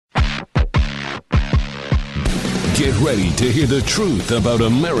Get ready to hear the truth about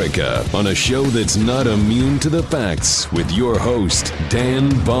America on a show that's not immune to the facts with your host, Dan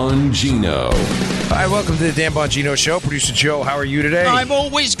Bongino. All right, welcome to the Dan Bongino Show. Producer Joe, how are you today? I'm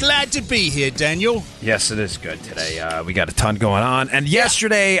always glad to be here, Daniel. Yes, it is good today. We got a ton going on. And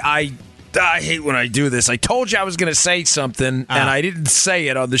yesterday, I hate when I do this. I told you I was going to say something, and I didn't say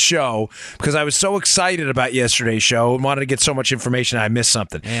it on the show because I was so excited about yesterday's show and wanted to get so much information I missed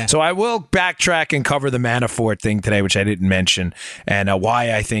something. Yeah. So I will backtrack and cover the Manafort thing today, which I didn't mention, and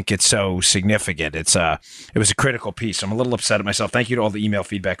why I think it's so significant. It was a critical piece. I'm a little upset at myself. Thank you to all the email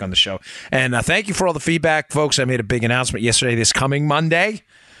feedback on the show. And thank you for all the feedback, folks. I made a big announcement yesterday. This coming Monday,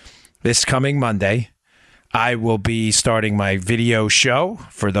 I will be starting my video show.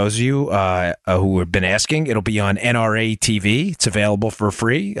 For those of you who have been asking, it'll be on NRA TV. It's available for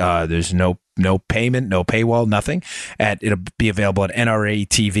free. There's no payment, no paywall, nothing. It'll be available at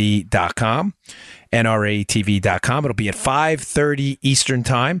NRATV.com. NRATV.com. It'll be at 5:30 Eastern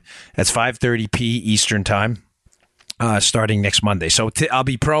Time. That's 5:30 p. Eastern Time. Starting next Monday. So I'll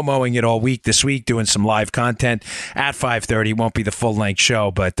be promoting it all week this week, doing some live content at 5:30. It won't be the full-length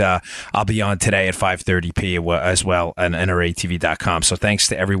show, but I'll be on today at 5:30 p. as well on NRATV.com. So thanks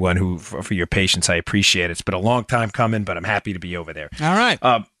to everyone for your patience. I appreciate it. It's been a long time coming, but I'm happy to be over there. All right.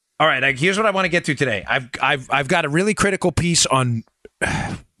 All right. Here's what I want to get to today. I've got a really critical piece on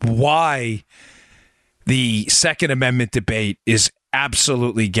why the Second Amendment debate is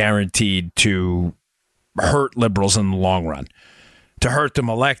absolutely guaranteed to hurt liberals in the long run, to hurt them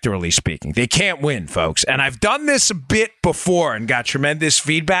electorally speaking. They can't win, folks. And I've done this a bit before and got tremendous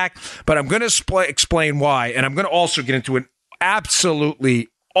feedback, but I'm going to explain why. And I'm going to also get into an absolutely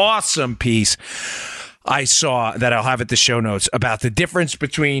awesome piece I saw that I'll have at the show notes about the difference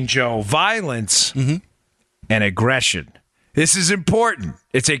between, Joe, violence and aggression. This is important.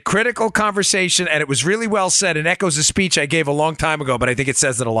 It's a critical conversation, and it was really well said and echoes a speech I gave a long time ago, but I think it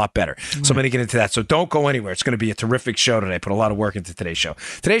says it a lot better. So I'm going to get into that. So don't go anywhere. It's going to be a terrific show today. I put a lot of work into today's show.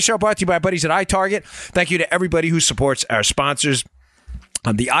 Today's show brought to you by our buddies at iTarget. Thank you to everybody who supports our sponsors.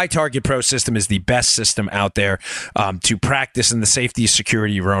 The iTarget Pro system is the best system out there to practice in the safety and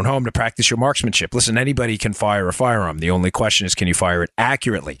security of your own home, to practice your marksmanship. Listen, anybody can fire a firearm. The only question is, can you fire it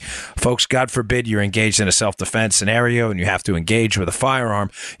accurately? Folks, God forbid you're engaged in a self-defense scenario and you have to engage with a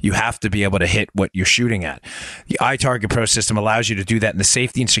firearm. You have to be able to hit what you're shooting at. The iTarget Pro system allows you to do that in the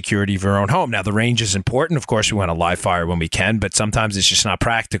safety and security of your own home. Now, the range is important. Of course, we want to live fire when we can, but sometimes it's just not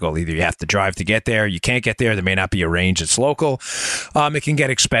practical. Either you have to drive to get there, you can't get there, there may not be a range that's local. It can get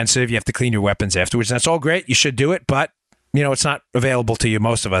expensive. You have to clean your weapons afterwards. That's all great. You should do it, but it's not available to you,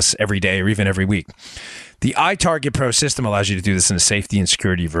 most of us, every day or even every week. The iTarget Pro system allows you to do this in the safety and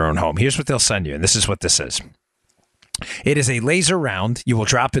security of your own home. Here's what they'll send you, and this is what this is. It is a laser round you will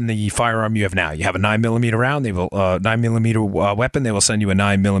drop in the firearm you have now. You have a 9mm round. They will 9mm weapon. They will send you a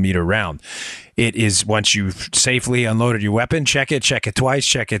 9mm round. It is, once you've safely unloaded your weapon, check it twice,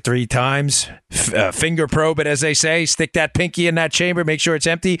 check it 3 times, finger probe it, as they say, stick that pinky in that chamber, make sure it's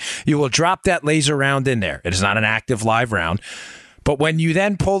empty. You will drop that laser round in there. It is not an active live round. But when you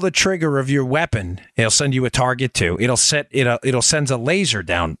then pull the trigger of your weapon, it'll send you a target to. It'll send a laser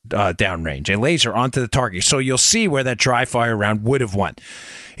downrange, a laser onto the target. So you'll see where that dry fire round would have went.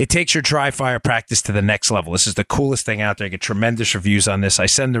 It takes your dry fire practice to the next level. This is the coolest thing out there. I get tremendous reviews on this. I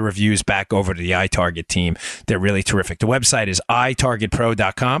send the reviews back over to the iTarget team. They're really terrific. The website is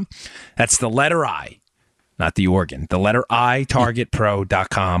itargetpro.com. That's the letter I. Not the organ. The letter I,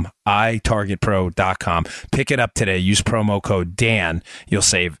 targetpro.com, itargetpro.com. Pick it up today. Use promo code Dan. You'll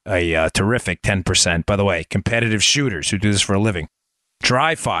save a terrific 10%. By the way, competitive shooters who do this for a living,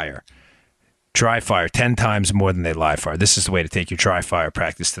 dry fire 10 times more than they live fire. This is the way to take your dry fire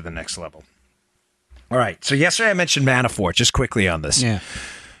practice to the next level. All right. So yesterday I mentioned Manafort. Just quickly on this. Yeah.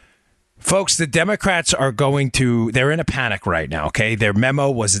 Folks, the Democrats they're in a panic right now, okay? Their memo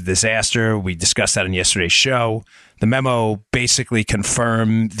was a disaster. We discussed that on yesterday's show. The memo basically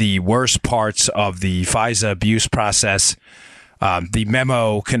confirmed the worst parts of the FISA abuse process. The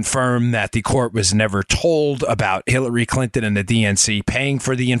memo confirmed that the court was never told about Hillary Clinton and the DNC paying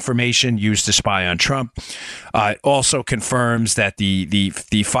for the information used to spy on Trump. It also confirms that the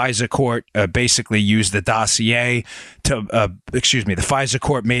FISA court basically used the dossier the FISA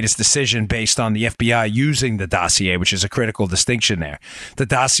court made its decision based on the FBI using the dossier, which is a critical distinction there. The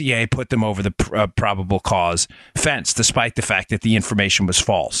dossier put them over the probable cause fence, despite the fact that the information was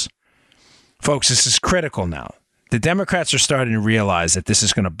false. Folks, this is critical now. The Democrats are starting to realize that this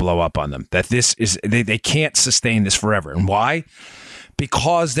is going to blow up on them, that this is they can't sustain this forever. And why?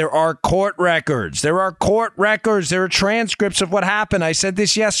 Because there are court records. There are court records. There are transcripts of what happened. I said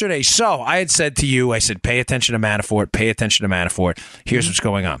this yesterday. So I had said to you, I said, pay attention to Manafort. Pay attention to Manafort. Here's what's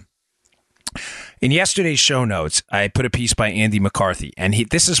going on. In yesterday's show notes, I put a piece by Andy McCarthy, and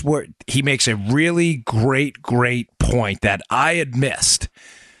this is where he makes a really great point that I had missed.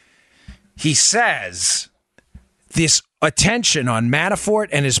 He says this attention on Manafort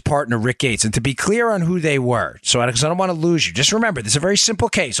and his partner, Rick Gates. And to be clear on who they were, because I don't want to lose you, just remember, this is a very simple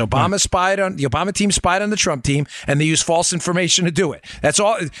case. The Obama team spied on the Trump team, and they used false information to do it. That's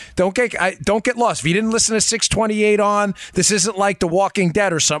all. Don't get lost. If you didn't listen to 628 on, this isn't like The Walking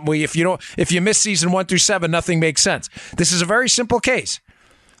Dead or something where if you miss season 1 through 7, nothing makes sense. This is a very simple case.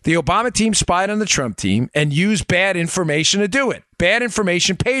 The Obama team spied on the Trump team and used bad information to do it. Bad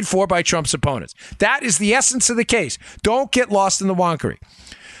information paid for by Trump's opponents. That is the essence of the case. Don't get lost in the wonkery.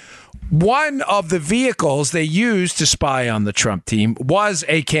 One of the vehicles they used to spy on the Trump team was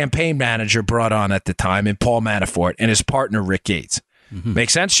a campaign manager brought on at the time in Paul Manafort and his partner, Rick Gates. Mm-hmm. Make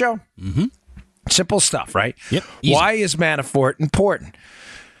sense, Joe? Mm-hmm. Simple stuff, right? Yep. Easy. Why is Manafort important?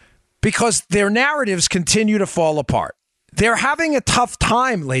 Because their narratives continue to fall apart. They're having a tough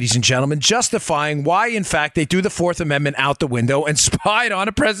time, ladies and gentlemen, justifying why, in fact, they threw the Fourth Amendment out the window and spied on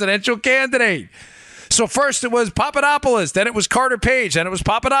a presidential candidate. So first it was Papadopoulos, then it was Carter Page, then it was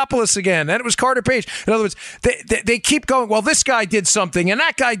Papadopoulos again, then it was Carter Page. In other words, they keep going, well, this guy did something and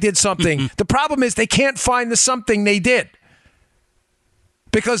that guy did something. The problem is they can't find the something they did.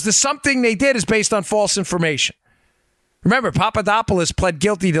 Because the something they did is based on false information. Remember, Papadopoulos pled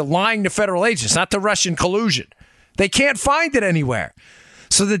guilty to lying to federal agents, not to Russian collusion. They can't find it anywhere.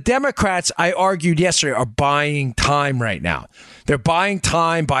 So the Democrats, I argued yesterday, are buying time right now. They're buying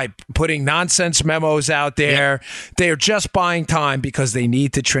time by putting nonsense memos out there. Yep. They are just buying time because they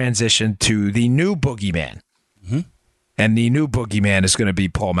need to transition to the new boogeyman. Mm-hmm. And the new boogeyman is going to be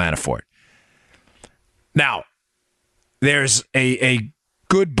Paul Manafort. Now, there's a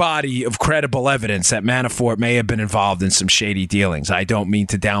good body of credible evidence that Manafort may have been involved in some shady dealings. I don't mean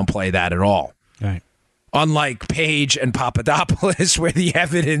to downplay that at all. Right. Unlike Page and Papadopoulos, where the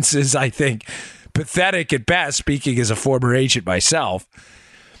evidence is, I think, pathetic at best, speaking as a former agent myself,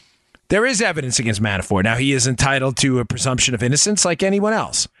 there is evidence against Manafort. Now, he is entitled to a presumption of innocence like anyone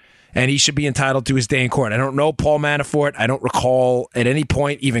else, and he should be entitled to his day in court. I don't know Paul Manafort. I don't recall at any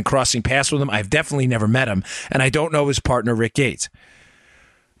point even crossing paths with him. I've definitely never met him, and I don't know his partner, Rick Gates.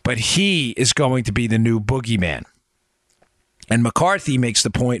 But he is going to be the new boogeyman. And McCarthy makes the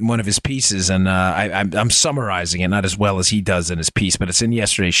point in one of his pieces, and I'm summarizing it, not as well as he does in his piece, but it's in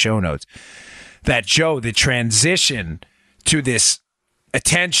yesterday's show notes, that, Joe, the transition to this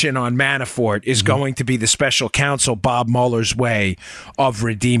attention on Manafort is going to be the special counsel Bob Mueller's way of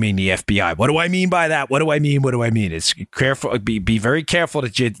redeeming the FBI. What do I mean by that? What do I mean? It's careful. Be very careful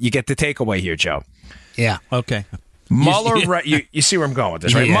that you get the takeaway here, Joe. Yeah. Okay. Mueller, you see where I'm going with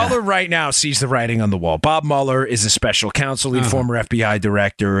this, right? Yeah. Mueller right now sees the writing on the wall. Bob Mueller is a special counsel, former FBI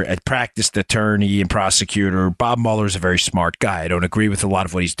director, a practiced attorney and prosecutor. Bob Mueller is a very smart guy. I don't agree with a lot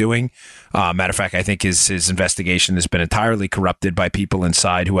of what he's doing. Matter of fact, I think his investigation has been entirely corrupted by people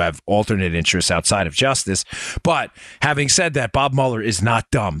inside who have alternate interests outside of justice. But having said that, Bob Mueller is not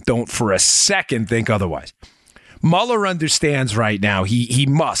dumb. Don't for a second think otherwise. Mueller understands right now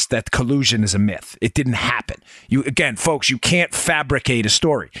that collusion is a myth. It didn't happen. Again, folks, you can't fabricate a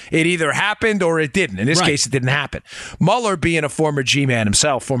story. It either happened or it didn't. In this case, it didn't happen. Mueller, being a former G-man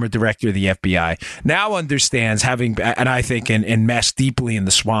himself, former director of the FBI, now understands, and I think enmeshed deeply in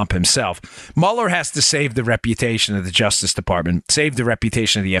the swamp himself, Mueller has to save the reputation of the Justice Department, save the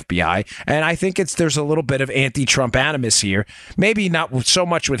reputation of the FBI, and I think there's a little bit of anti-Trump animus here. Maybe not so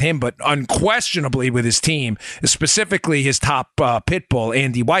much with him, but unquestionably with his team, specifically his top pit bull,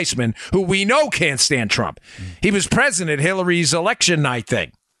 Andy Weissman, who we know can't stand Trump. He was present at Hillary's election night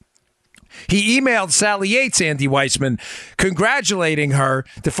thing. He emailed Sally Yates, Andy Weissman, congratulating her,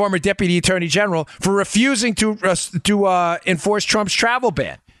 the former deputy attorney general, for refusing to enforce Trump's travel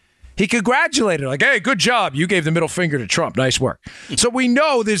ban. He congratulated her, like, hey, good job. You gave the middle finger to Trump. Nice work. So we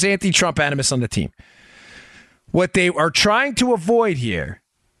know there's anti-Trump animus on the team. What they are trying to avoid here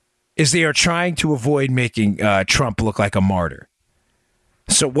is they are trying to avoid making Trump look like a martyr.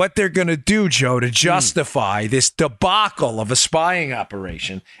 So what they're going to do, Joe, to justify this debacle of a spying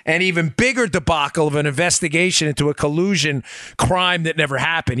operation, and even bigger debacle of an investigation into a collusion crime that never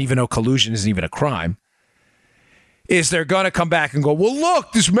happened, even though collusion isn't even a crime, is they're going to come back and go, well,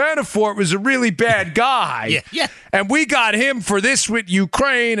 look, this Manafort was a really bad guy. Yeah. And we got him for this with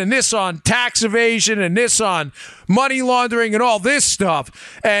Ukraine and this on tax evasion and this on money laundering and all this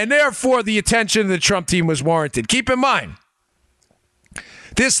stuff. And therefore, the attention of the Trump team was warranted. Keep in mind,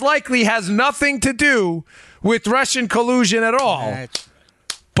 This likely has nothing to do with Russian collusion at all.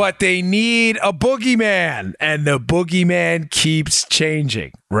 But they need a boogeyman, and the boogeyman keeps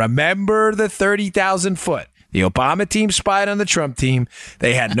changing. Remember the 30,000 foot. The Obama team spied on the Trump team.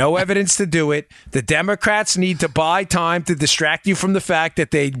 They had no evidence to do it. The Democrats need to buy time to distract you from the fact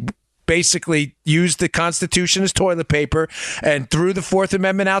that they basically used the Constitution as toilet paper and threw the Fourth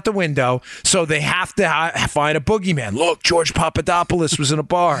Amendment out the window. So they have to find a boogeyman. Look, George Papadopoulos was in a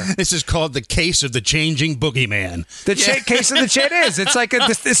bar. This is called the case of the changing boogeyman. Case of the it is. It's like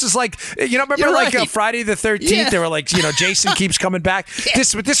this is like, remember Friday the 13th? Yeah. They were like, Jason keeps coming back. Yeah.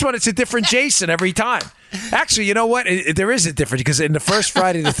 This one, it's a different Jason every time. Actually, you know what? There is a difference because in the first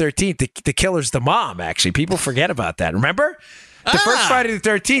Friday the 13th, the killer's the mom. Actually, people forget about that. Remember? The first Friday the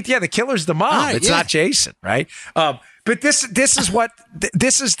 13th, the killer's the mom. It's not Jason, right? But this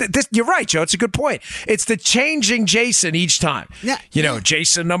is you're right, Joe. It's a good point. It's the changing Jason each time. Yeah.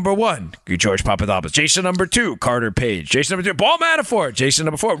 Jason number 1, George Papadopoulos. Jason number 2, Carter Page. Jason number 2, Paul Manafort. Jason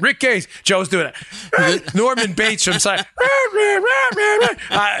number 4, Rick Gates. Joe's doing it. Norman Bates from side.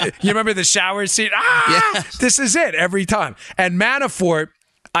 You remember the shower scene? This is it every time. And Manafort,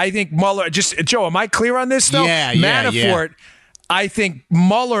 I think Mueller. Joe, am I clear on this though? Manafort. I think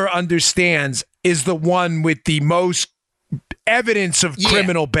Mueller understands is the one with the most evidence of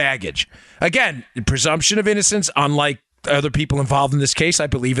criminal baggage. Again, the presumption of innocence, unlike other people involved in this case, I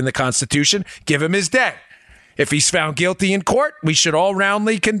believe in the Constitution. Give him his day. If he's found guilty in court, we should all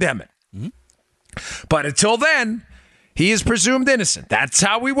roundly condemn it. Mm-hmm. But until then, he is presumed innocent. That's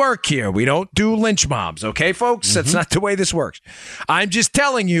how we work here. We don't do lynch mobs, okay, folks? Mm-hmm. That's not the way this works. I'm just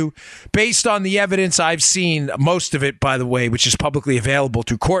telling you, based on the evidence I've seen, most of it, by the way, which is publicly available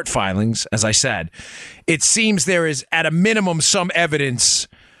through court filings, as I said, it seems there is, at a minimum, some evidence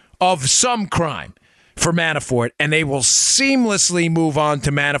of some crime for Manafort, and they will seamlessly move on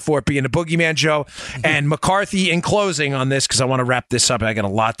to Manafort being a boogeyman, Joe. Mm-hmm. And McCarthy, in closing on this, because I want to wrap this up, I got a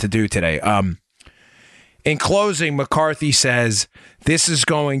lot to do today. In closing, McCarthy says this is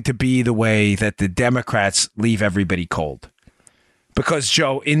going to be the way that the Democrats leave everybody cold. Because,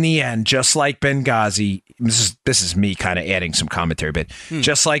 Joe, in the end, just like Benghazi, this is me kind of adding some commentary, but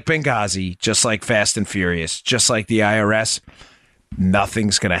just like Benghazi, just like Fast and Furious, just like the IRS,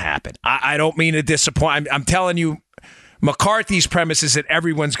 nothing's going to happen. I don't mean to disappoint. I'm telling you, McCarthy's premise is that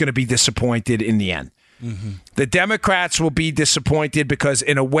everyone's going to be disappointed in the end. Mm-hmm. The Democrats will be disappointed because,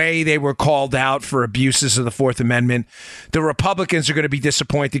 in a way, they were called out for abuses of the Fourth Amendment. The Republicans are going to be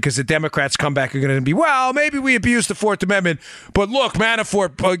disappointed because the Democrats come back and are going to be, well, maybe we abused the Fourth Amendment, but look,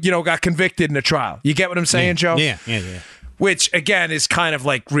 Manafort, got convicted in a trial. You get what I'm saying, Joe? Yeah. Which, again, is kind of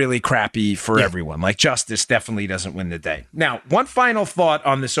like really crappy for everyone. Like, justice definitely doesn't win the day. Now, one final thought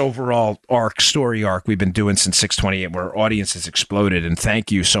on this overall story arc we've been doing since 628, where our audience has exploded. And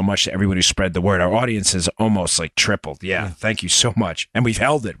thank you so much to everybody who spread the word. Our audience has almost like tripled. Yeah, thank you so much. And we've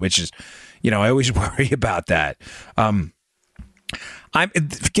held it, which is, I always worry about that.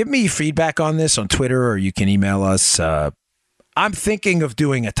 Give me feedback on this on Twitter, or you can email us. I'm thinking of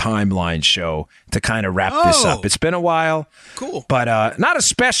doing a timeline show to kind of wrap this up. It's been a while. Cool. But not a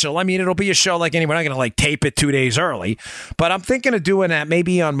special. I mean, it'll be a show like any. We're not going to tape it 2 days early. But I'm thinking of doing that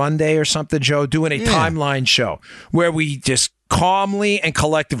maybe on Monday or something, Joe, doing a timeline show where we just calmly and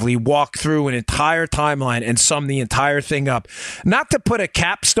collectively walk through an entire timeline and sum the entire thing up. Not to put a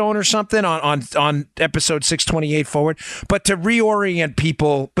capstone or something on episode 628 forward, but to reorient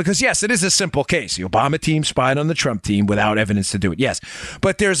people. Because, yes, it is a simple case. The Obama team spied on the Trump team without evidence to do it. Yes.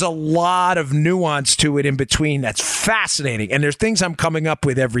 But there's a lot of nuance to it in between that's fascinating. And there's things I'm coming up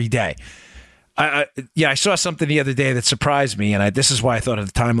with every day. I saw something the other day that surprised me, and this is why I thought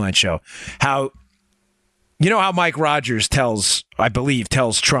of the timeline show. How Mike Rogers tells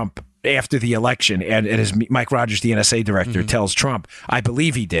Trump after the election, and as Mike Rogers, the NSA director, tells Trump, I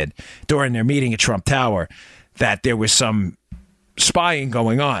believe he did, during their meeting at Trump Tower, that there was some spying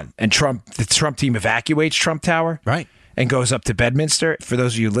going on, and the Trump team evacuates Trump Tower, right, and goes up to Bedminster. For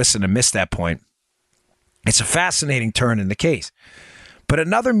those of you who listen and missed that point, it's a fascinating turn in the case. But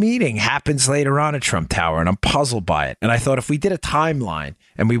another meeting happens later on at Trump Tower, and I'm puzzled by it. And I thought if we did a timeline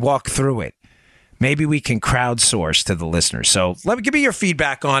and we walk through it, maybe we can crowdsource to the listeners. So give me your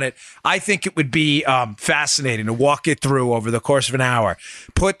feedback on it. I think it would be fascinating to walk it through over the course of an hour,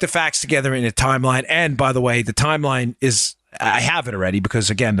 put the facts together in a timeline. And by the way, the timeline is, I have it already because,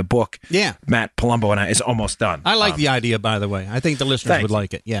 again, the book, Matt Palumbo and I, is almost done. I like the idea, by the way. I think the listeners would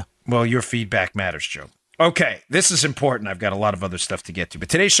like it. Yeah. Well, your feedback matters, Joe. Okay, this is important. I've got a lot of other stuff to get to. But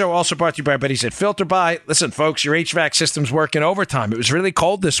today's show also brought to you by our buddies at FilterBuy. Listen, folks, your HVAC system's working overtime. It was really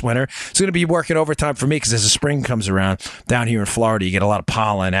cold this winter. It's going to be working overtime for me because as the spring comes around down here in Florida, you get a lot of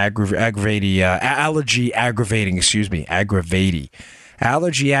pollen, allergy aggravating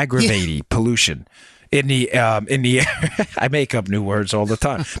pollution in the air. I make up new words all the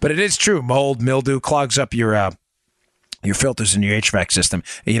time, but it is true. Mold, mildew clogs up your filters in your HVAC system,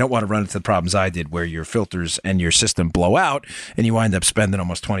 and you don't want to run into the problems I did where your filters and your system blow out and you wind up spending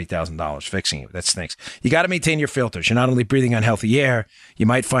almost $20,000 fixing it. That stinks. You got to maintain your filters. You're not only breathing unhealthy air, you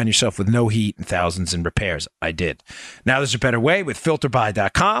might find yourself with no heat and thousands in repairs. I did. Now there's a better way with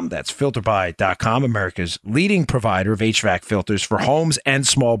FilterBuy.com. That's FilterBuy.com, America's leading provider of HVAC filters for homes and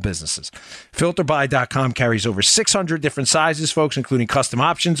small businesses. FilterBuy.com carries over 600 different sizes, folks, including custom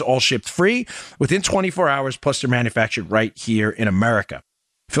options, all shipped free within 24 hours, plus they're manufactured right here in America.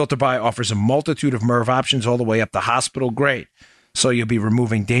 FilterBuy offers a multitude of MERV options all the way up to hospital grade. So you'll be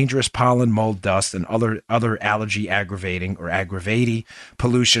removing dangerous pollen, mold, dust, and other allergy aggravating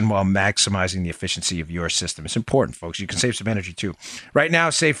pollution while maximizing the efficiency of your system. It's important, folks. You can save some energy too. Right now,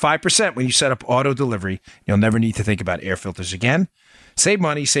 save 5% when you set up auto delivery. You'll never need to think about air filters again. Save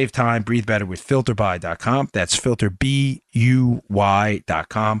money, save time, breathe better with FilterBuy.com. That's FilterBuy.com.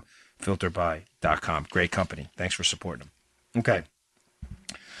 FilterBuy.com. Great company. Thanks for supporting them. Okay.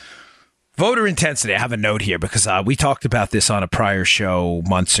 Voter intensity. I have a note here because we talked about this on a prior show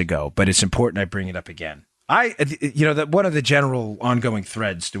months ago, but it's important I bring it up again. That one of the general ongoing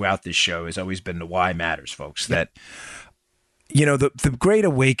threads throughout this show has always been the why matters, folks. That, the great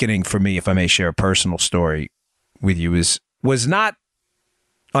awakening for me, if I may share a personal story with you, was not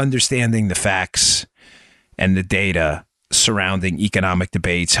understanding the facts and the data surrounding economic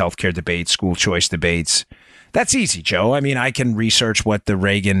debates, healthcare debates, school choice debates. That's easy, Joe. I mean, I can research what the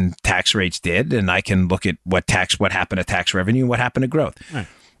Reagan tax rates did, and I can look at what happened to tax revenue and what happened to growth. Right.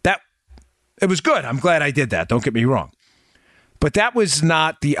 It was good. I'm glad I did that. Don't get me wrong. But that was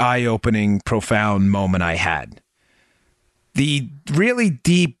not the eye-opening, profound moment I had. The really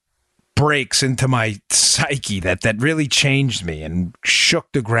deep breaks into my psyche that really changed me and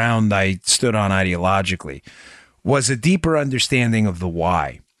shook the ground I stood on ideologically was a deeper understanding of the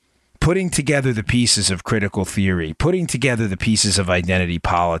why. Putting together the pieces of critical theory, putting together the pieces of identity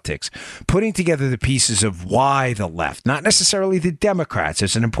politics, putting together the pieces of why the left, not necessarily the Democrats,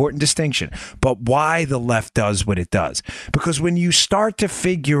 there's an important distinction, but why the left does what it does. Because when you start to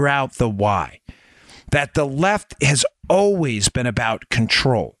figure out the why, that the left has always been about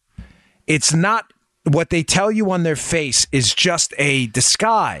control. It's not what they tell you on their face is just a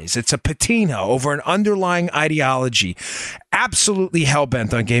disguise. It's a patina over an underlying ideology, absolutely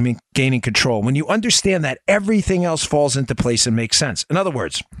hell-bent on gaining control. When you understand that, everything else falls into place and makes sense. In other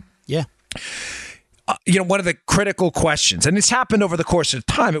words, one of the critical questions, and this happened over the course of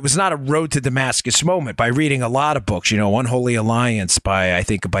time, it was not a road to Damascus moment by reading a lot of books, Unholy Alliance by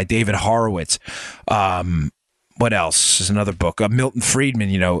David Horowitz, what else is another book? Milton Friedman,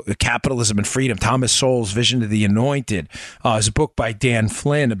 Capitalism and Freedom. Thomas Sowell's Vision of the Anointed is a book by Dan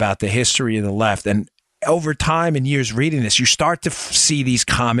Flynn about the history of the left. And over time and years reading this, you start to see these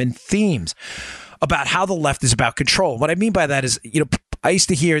common themes about how the left is about control. What I mean by that is, I used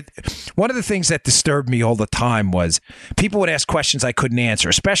to hear one of the things that disturbed me all the time was people would ask questions I couldn't answer,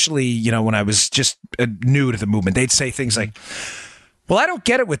 especially, when I was just new to the movement. They'd say things like, well, I don't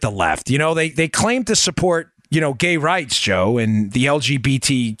get it with the left. They claim to support gay rights, Joe, and the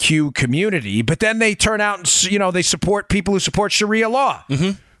LGBTQ community, but then they turn out and, they support people who support Sharia law,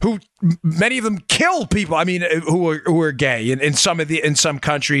 who many of them kill people. I mean, who are gay in some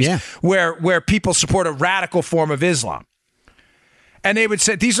countries where people support a radical form of Islam. And they would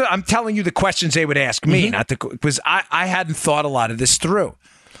say, I'm telling you the questions they would ask me, because I hadn't thought a lot of this through.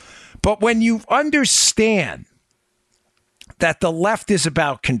 But when you understand that the left is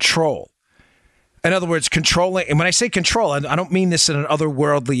about control, in other words, controlling, and when I say control, I don't mean this in an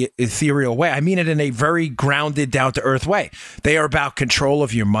otherworldly, ethereal way. I mean it in a very grounded, down-to-earth way. They are about control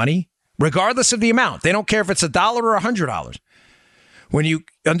of your money, regardless of the amount. They don't care if it's $1 or $100. When you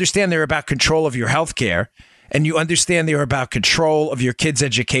understand they're about control of your health care, and you understand they're about control of your kids'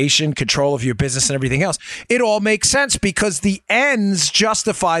 education, control of your business and everything else, it all makes sense because the ends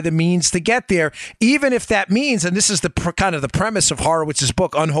justify the means to get there, even if that means, and this is the kind of the premise of Horowitz's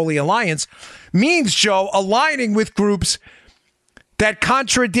book, Unholy Alliance, means, Joe, aligning with groups that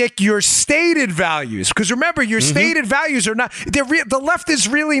contradict your stated values. Because remember, your stated values are not, the left is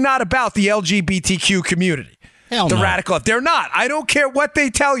really not about the LGBTQ community. Hell the no. radical left. They're not. I don't care what they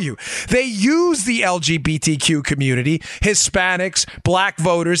tell you. They use the LGBTQ community, Hispanics, black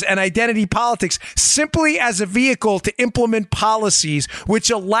voters, and identity politics simply as a vehicle to implement policies which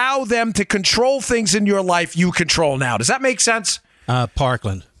allow them to control things in your life you control now. Does that make sense?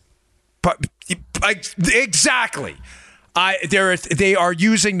 Parkland. Exactly. They are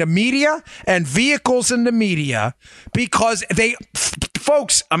using the media and vehicles in the media because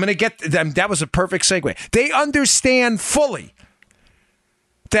folks, I'm going to get them. That was a perfect segue. They understand fully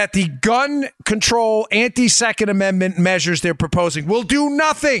that the gun control anti-Second Amendment measures they're proposing will do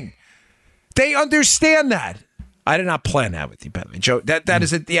nothing. They understand that. I did not plan that with you, by the way, Joe. That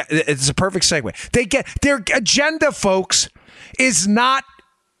is it's a perfect segue. They get their agenda, folks, is not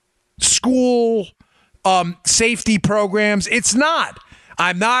school safety programs. It's not.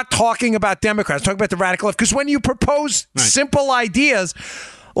 I'm not talking about Democrats. I'm talking about the radical left. Because when you propose simple ideas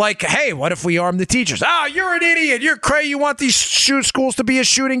like, hey, what if we arm the teachers? You're an idiot. You're crazy. You want these schools to be a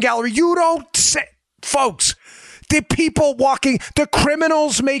shooting gallery. You don't say, folks, the people walking, the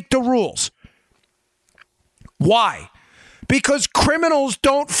criminals make the rules. Why? Because criminals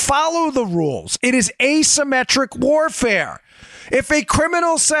don't follow the rules. It is asymmetric warfare. If a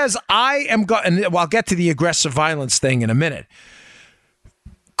criminal says, and I'll get to the aggressive violence thing in a minute.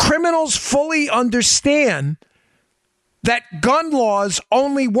 Criminals fully understand that gun laws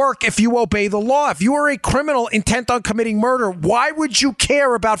only work if you obey the law. If you are a criminal intent on committing murder, why would you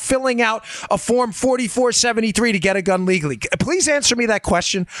care about filling out a Form 4473 to get a gun legally? Please answer me that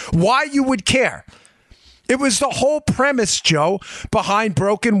question. Why you would care? It was the whole premise, Joe, behind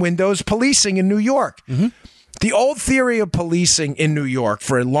broken windows policing in New York. Mm-hmm. The old theory of policing in New York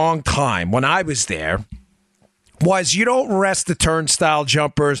for a long time, when I was there, was you don't arrest the turnstile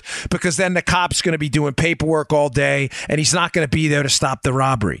jumpers because then the cop's going to be doing paperwork all day and he's not going to be there to stop the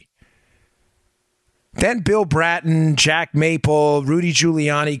robbery. Then Bill Bratton, Jack Maple, Rudy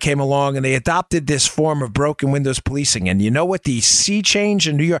Giuliani came along and they adopted this form of broken windows policing. And you know what the sea change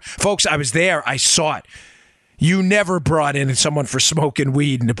in New York? Folks, I was there. I saw it. You never brought in someone for smoking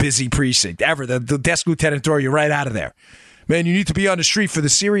weed in a busy precinct, ever. The desk lieutenant throw you right out of there. Man, you need to be on the street for the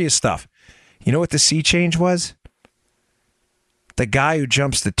serious stuff. You know what the sea change was? The guy who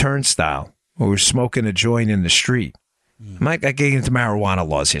jumps the turnstile or was smoking a joint in the street. I'm not getting into marijuana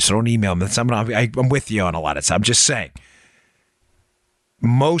laws here, so don't email me. I'm with you on a lot of stuff. I'm just saying.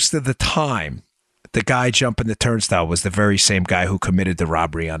 Most of the time, the guy jumping the turnstile was the very same guy who committed the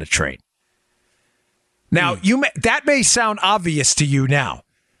robbery on a train. Now, that may sound obvious to you now.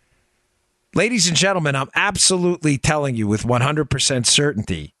 Ladies and gentlemen, I'm absolutely telling you with 100%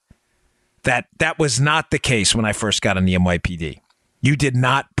 certainty that that was not the case when I first got on the NYPD. You did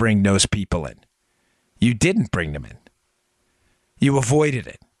not bring those people in. You didn't bring them in. You avoided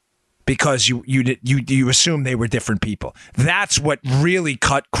it because you assumed they were different people. That's what really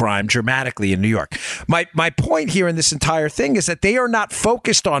cut crime dramatically in New York. My point here in this entire thing is that they are not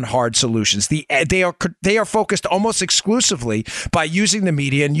focused on hard solutions. They are focused almost exclusively by using the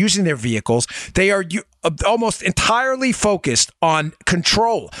media and using their vehicles. They are almost entirely focused on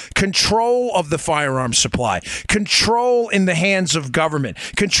control of the firearms supply, control in the hands of government,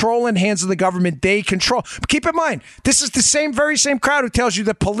 control in hands of the government they control. But keep in mind, this is the very same crowd who tells you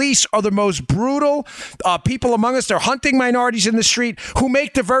the police are the most brutal people among us. They're hunting minorities in the street, who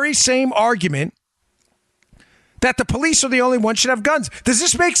make the very same argument that the police are the only ones should have guns. Does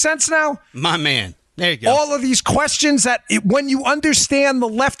this make sense now? My man. There you go. All of these questions when you understand the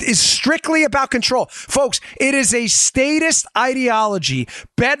left is strictly about control. Folks, it is a statist ideology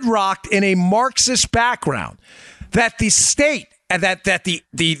bedrocked in a Marxist background that the state and that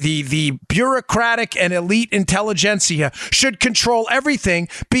the bureaucratic and elite intelligentsia should control everything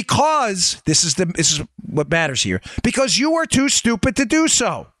because this is what matters here. Because you are too stupid to do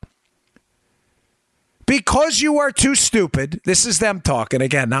so. Because you are too stupid, this is them talking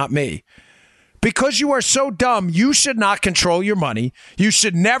again, not me. Because you are so dumb, you should not control your money. You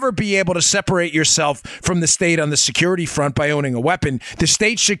should never be able to separate yourself from the state on the security front by owning a weapon. The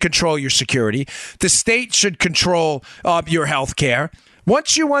state should control your security. The state should control your health care.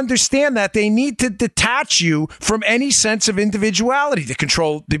 Once you understand that, they need to detach you from any sense of individuality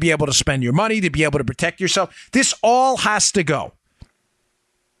to be able to spend your money, to be able to protect yourself. This all has to go.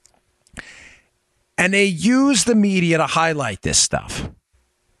 And they use the media to highlight this stuff.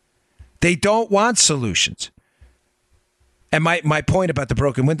 They don't want solutions. And my point about the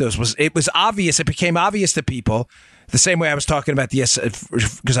broken windows was it was obvious. It became obvious to people the same way I was talking about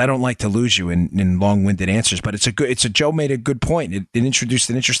because I don't like to lose you in long-winded answers. But Joe made a good point. It introduced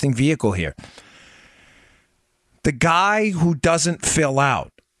an interesting vehicle here. The guy who doesn't fill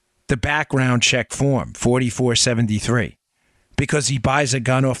out the background check form, 4473, because he buys a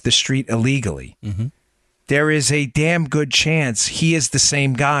gun off the street illegally, there is a damn good chance he is the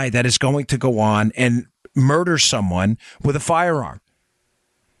same guy that is going to go on and murder someone with a firearm.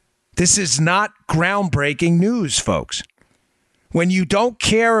 This is not groundbreaking news, folks. When you don't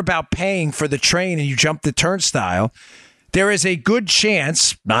care about paying for the train and you jump the turnstile, there is a good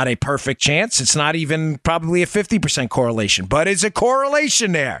chance, not a perfect chance, it's not even probably a 50% correlation, but it's a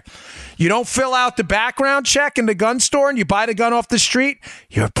correlation there. You don't fill out the background check in the gun store and you buy the gun off the street,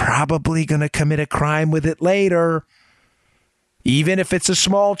 you're probably going to commit a crime with it later, even if it's a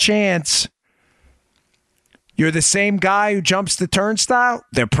small chance. You're the same guy who jumps the turnstile,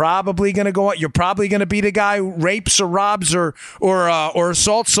 they're probably going to go. You're probably going to be the guy who rapes or robs or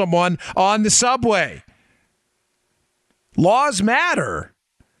assaults someone on the subway. Laws matter,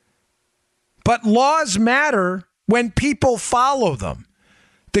 but laws matter when people follow them.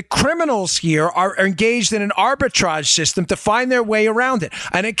 The criminals here are engaged in an arbitrage system to find their way around it.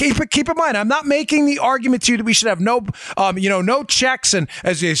 And keep in mind, I'm not making the argument to you that we should have no checks and,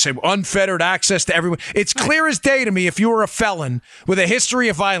 as they say, unfettered access to everyone. It's clear as day to me, if you were a felon with a history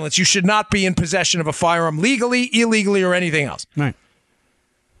of violence, you should not be in possession of a firearm legally, illegally, or anything else. Right.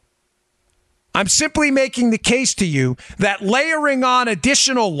 I'm simply making the case to you that layering on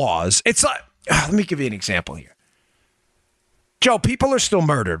additional laws, it's like, let me give you an example here. Joe, people are still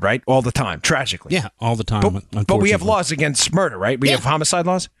murdered, right? All the time, tragically. Yeah, all the time. But we have laws against murder, right? We have homicide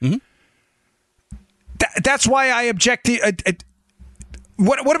laws. Mm-hmm. That's why I object to.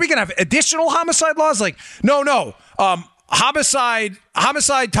 What are we going to have? Additional homicide laws? Like, no. Homicide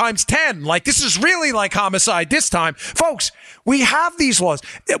times 10. Like, this is really like homicide this time. Folks, we have these laws.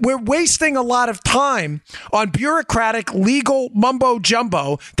 We're wasting a lot of time on bureaucratic legal mumbo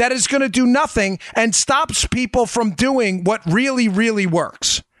jumbo that is going to do nothing and stops people from doing what really, really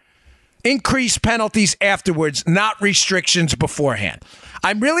works. Increase penalties afterwards, not restrictions beforehand.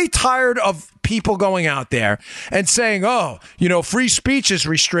 I'm really tired of people going out there and saying, free speech is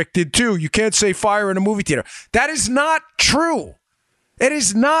restricted too. You can't say fire in a movie theater. That is not true. It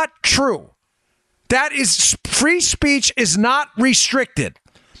is not true. Free speech is not restricted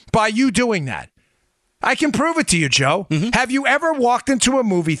by you doing that. I can prove it to you, Joe. Mm-hmm. Have you ever walked into a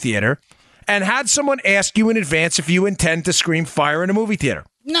movie theater and had someone ask you in advance if you intend to scream fire in a movie theater?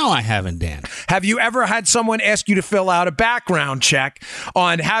 No, I haven't, Dan. Have you ever had someone ask you to fill out a background check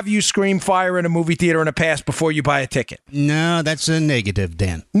on have you screamed fire in a movie theater in the past before you buy a ticket? No, that's a negative,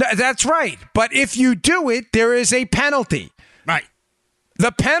 Dan. No, that's right. But if you do it, there is a penalty. Right.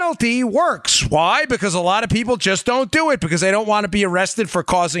 The penalty works. Why? Because a lot of people just don't do it because they don't want to be arrested for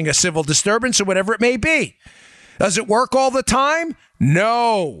causing a civil disturbance or whatever it may be. Does it work all the time?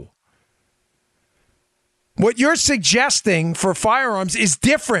 No. What you're suggesting for firearms is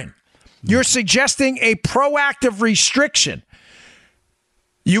different. You're suggesting a proactive restriction.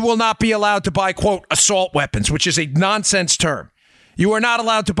 You will not be allowed to buy, quote, assault weapons, which is a nonsense term. You are not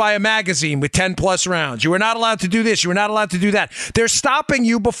allowed to buy a magazine with 10 plus rounds. You are not allowed to do this. You are not allowed to do that. They're stopping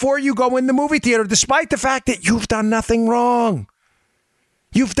you before you go in the movie theater, despite the fact that you've done nothing wrong.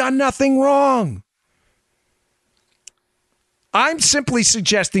 You've done nothing wrong. I'm simply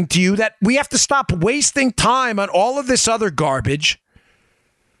suggesting to you that we have to stop wasting time on all of this other garbage,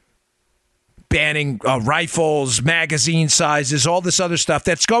 banning rifles, magazine sizes, all this other stuff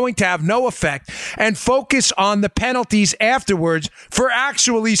that's going to have no effect, and focus on the penalties afterwards for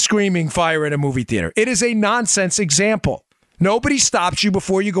actually screaming fire in a movie theater. It is a nonsense example. Nobody stops you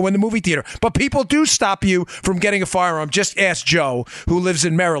before you go in the movie theater. But people do stop you from getting a firearm. Just ask Joe, who lives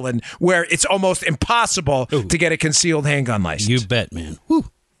in Maryland, where it's almost impossible to get a concealed handgun license. You bet, man.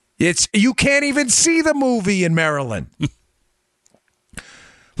 Whew. You can't even see the movie in Maryland.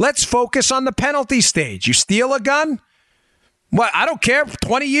 Let's focus on the penalty stage. You steal a gun? What? I don't care.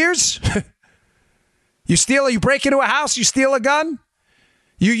 20 years? You break into a house, you steal a gun?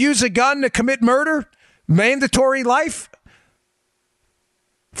 You use a gun to commit murder? Mandatory life?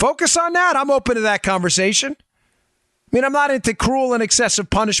 Focus on that. I'm open to that conversation. I mean, I'm not into cruel and excessive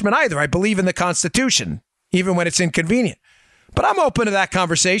punishment either. I believe in the Constitution, even when it's inconvenient. But I'm open to that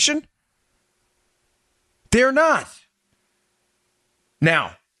conversation. They're not.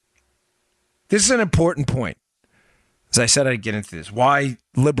 Now, this is an important point. As I said, I'd get into this. Why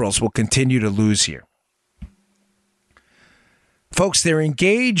liberals will continue to lose here. Folks, they're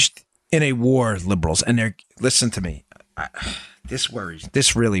engaged in a war, liberals, and listen to me.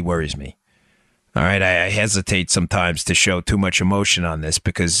 This really worries me. All right, I hesitate sometimes to show too much emotion on this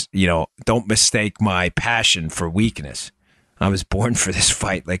because, don't mistake my passion for weakness. I was born for this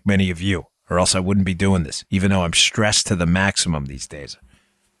fight like many of you, or else I wouldn't be doing this, even though I'm stressed to the maximum these days.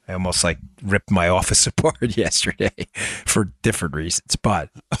 I almost ripped my office apart yesterday for different reasons. But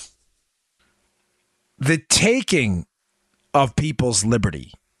the taking of people's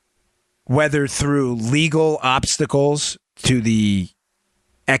liberty, whether through legal obstacles to the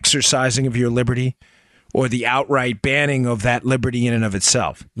exercising of your liberty or the outright banning of that liberty in and of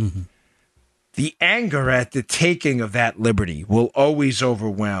itself, the anger at the taking of that liberty will always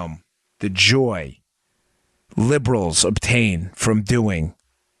overwhelm the joy liberals obtain from doing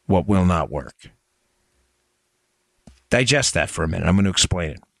what will not work. Digest that for a minute. I'm going to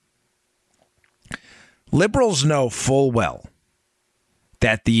explain it. Liberals know full well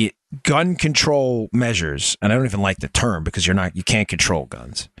that the gun control measures, and I don't even like the term because you can't control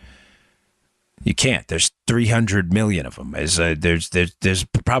guns. You can't. There's 300 million of them. There's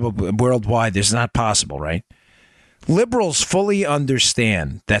probably worldwide. There's not possible, right? Liberals fully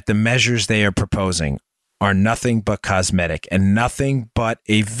understand that the measures they are proposing are nothing but cosmetic and nothing but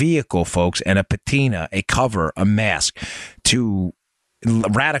a vehicle, folks, and a patina, a cover, a mask to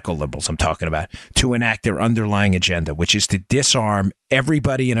radical liberals, I'm talking about, to enact their underlying agenda, which is to disarm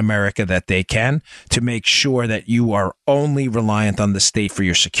everybody in America that they can, to make sure that you are only reliant on the state for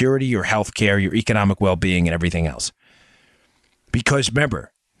your security, your health care, your economic well-being, and everything else. Because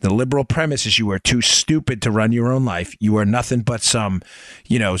remember, the liberal premise is you are too stupid to run your own life. You are nothing but some,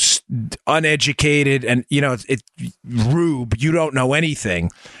 uneducated and, rube. You don't know anything.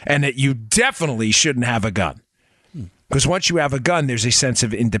 And that you definitely shouldn't have a gun. Because once you have a gun, there's a sense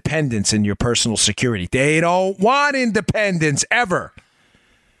of independence in your personal security. They don't want independence ever.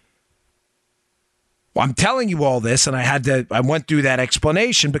 Well, I'm telling you all this, and I went through that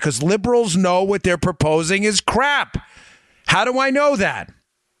explanation because liberals know what they're proposing is crap. How do I know that?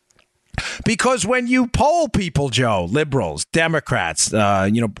 Because when you poll people, Joe, liberals, Democrats,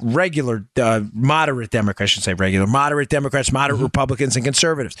 regular, moderate Democrats, I should say regular, moderate Democrats, moderate Republicans, and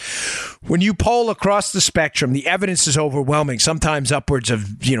conservatives. When you poll across the spectrum, the evidence is overwhelming, sometimes upwards of,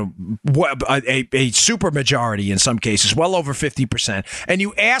 a super majority in some cases, well over 50%. And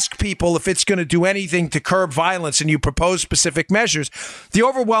you ask people if it's going to do anything to curb violence and you propose specific measures, the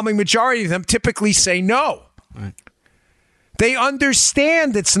overwhelming majority of them typically say no. Right. They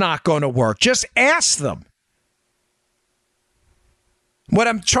understand it's not going to work. Just ask them. What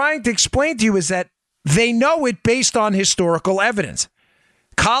I'm trying to explain to you is that they know it based on historical evidence.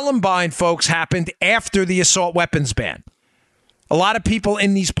 Columbine, folks, happened after the assault weapons ban. A lot of people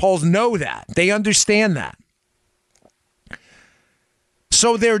in these polls know that. They understand that.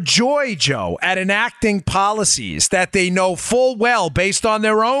 So their joy, Joe, at enacting policies that they know full well based on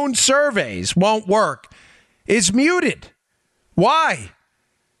their own surveys won't work is muted. Why?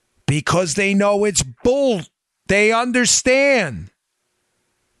 Because they know it's bull. They understand.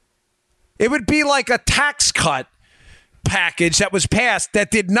 It would be like a tax cut package that was passed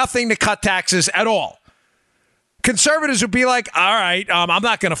that did nothing to cut taxes at all. Conservatives would be like, all right, I'm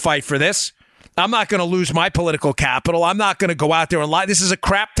not going to fight for this. I'm not going to lose my political capital. I'm not going to go out there and lie. This is a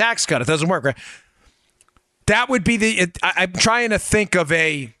crap tax cut. It doesn't work, right? That would be I'm trying to think of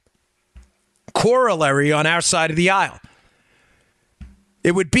a corollary on our side of the aisle.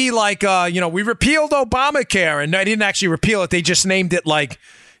 It would be like, we repealed Obamacare, and I didn't actually repeal it. They just named it like,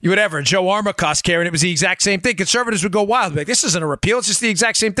 whatever, Joe Armacost care, and it was the exact same thing. Conservatives would go wild. Like, this isn't a repeal. It's just the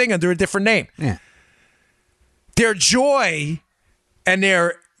exact same thing under a different name. Yeah. Their joy and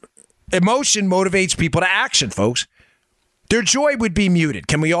their emotion motivates people to action, folks. Their joy would be muted.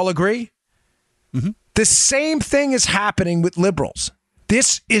 Can we all agree? Mm-hmm. The same thing is happening with liberals.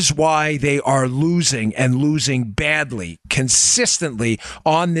 This is why they are losing and losing badly, consistently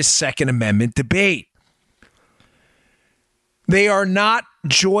on this Second Amendment debate. They are not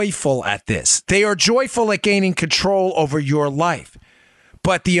joyful at this. They are joyful at gaining control over your life.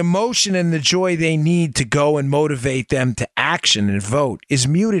 But the emotion and the joy they need to go and motivate them to action and vote is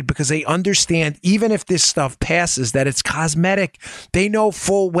muted because they understand, even if this stuff passes, that it's cosmetic. They know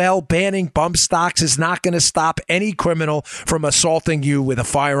full well banning bump stocks is not going to stop any criminal from assaulting you with a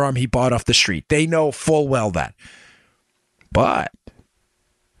firearm he bought off the street. They know full well that. But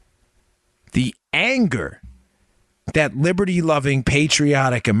the anger that liberty-loving,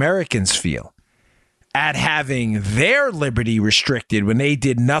 patriotic Americans feel at having their liberty restricted when they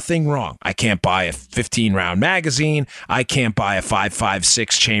did nothing wrong. I can't buy a 15-round magazine. I can't buy a 5.56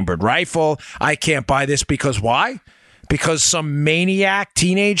 chambered rifle. I can't buy this because why? Because some maniac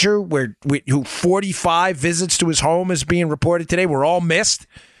teenager who 45 visits to his home is being reported today were all missed.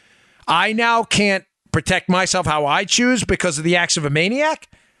 I now can't protect myself how I choose because of the acts of a maniac.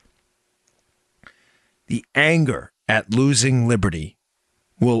 The anger at losing liberty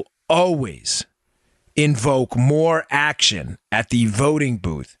will always invoke more action at the voting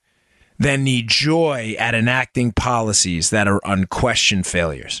booth than the joy at enacting policies that are unquestioned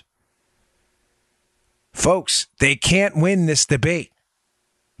failures. Folks, they can't win this debate.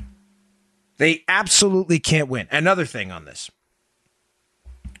 They absolutely can't win. Another thing on this.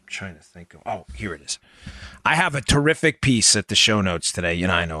 I'm trying to think of, here it is. I have a terrific piece at the show notes today. You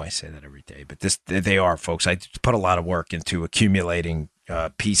know, I know I say that every day, but they are, folks. I put a lot of work into accumulating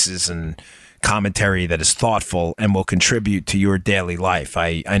pieces and commentary that is thoughtful and will contribute to your daily life.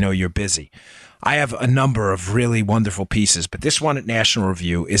 I know you're busy. I have a number of really wonderful pieces, but this one at National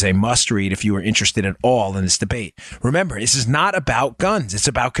Review is a must-read if you are interested at all in this debate. Remember, this is not about guns. It's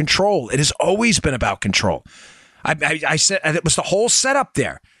about control. It has always been about control. I said it was the whole setup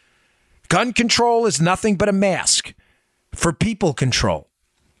there. Gun control is nothing but a mask for people control.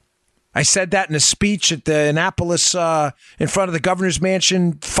 I said that in a speech at the Annapolis in front of the governor's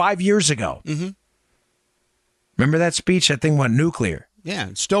mansion 5 years ago. Mm-hmm. Remember that speech? That thing went nuclear. Yeah,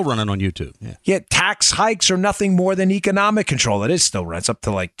 it's still running on YouTube. Yeah, tax hikes are nothing more than economic control. It is still running. It's up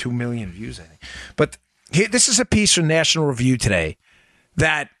to like 2 million views, I think. But this is a piece from National Review today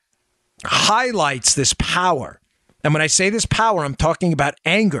that highlights this power. And when I say this power, I'm talking about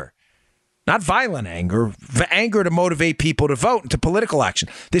anger. Not violent anger, anger to motivate people to vote into political action.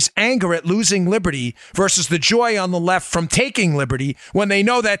 This anger at losing liberty versus the joy on the left from taking liberty when they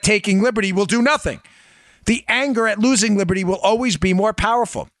know that taking liberty will do nothing. The anger at losing liberty will always be more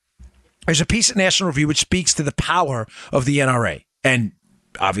powerful. There's a piece at National Review which speaks to the power of the NRA. And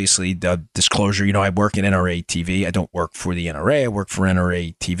obviously, the disclosure, I work in NRA TV. I don't work for the NRA. I work for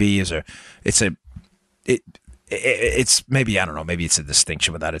NRA TV. It's maybe, I don't know, maybe it's a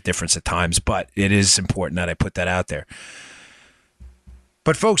distinction without a difference at times, but it is important that I put that out there.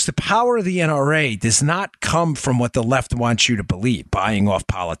 But folks, the power of the NRA does not come from what the left wants you to believe, buying off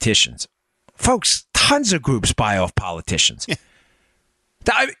politicians. Folks, tons of groups buy off politicians.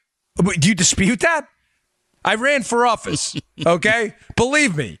 Do you dispute that? I ran for office, okay?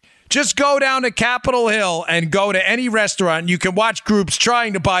 Believe me. Just go down to Capitol Hill and go to any restaurant. You can watch groups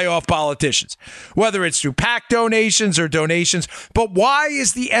trying to buy off politicians, whether it's through PAC donations or donations. But why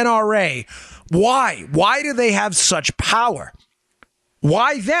is the NRA? Why? Why do they have such power?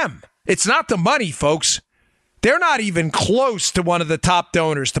 Why them? It's not the money, folks. They're not even close to one of the top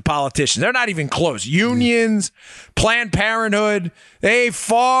donors to politicians. They're not even close. Unions, Planned Parenthood, they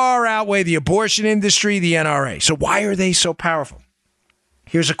far outweigh the abortion industry, the NRA. So why are they so powerful?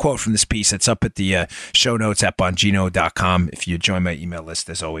 Here's a quote from this piece. It's up at the show notes at Bongino.com. If you join my email list,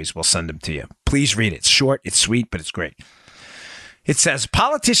 as always, we'll send them to you. Please read it. It's short, it's sweet, but it's great. It says,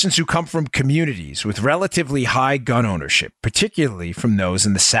 politicians who come from communities with relatively high gun ownership, particularly from those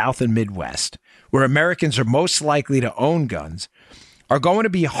in the South and Midwest, where Americans are most likely to own guns, are going to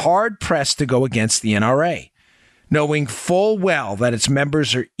be hard-pressed to go against the NRA, knowing full well that its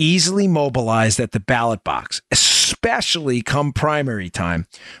members are easily mobilized at the ballot box, especially come primary time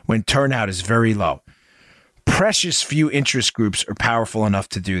when turnout is very low. Precious few interest groups are powerful enough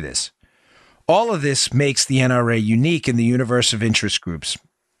to do this. All of this makes the NRA unique in the universe of interest groups.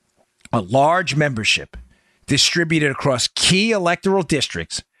 A large membership distributed across key electoral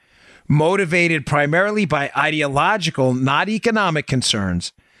districts, motivated primarily by ideological, not economic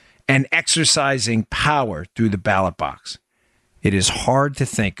concerns, and exercising power through the ballot box. It is hard to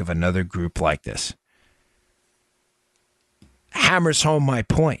think of another group like this. Hammers home my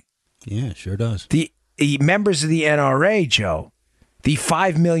point. Yeah, it sure does. The members of the NRA, Joe, the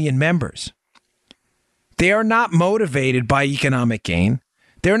 5 million members, they are not motivated by economic gain.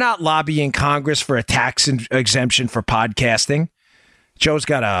 They're not lobbying Congress for a tax exemption for podcasting. Joe's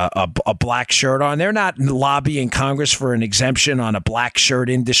got a black shirt on. They're not lobbying Congress for an exemption on a black shirt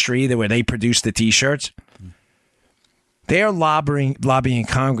industry where they produce the T-shirts. They are lobbying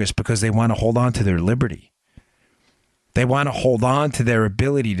Congress because they want to hold on to their liberty. They want to hold on to their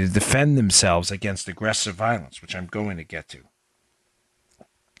ability to defend themselves against aggressive violence, which I'm going to get to.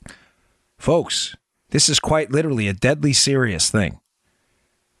 Folks, this is quite literally a deadly serious thing.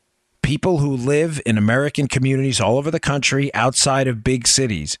 People who live in American communities all over the country outside of big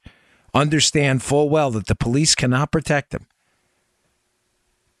cities understand full well that the police cannot protect them.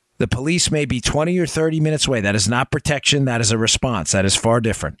 The police may be 20 or 30 minutes away. That is not protection. That is a response. That is far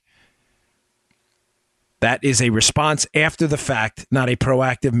different. That is a response after the fact, not a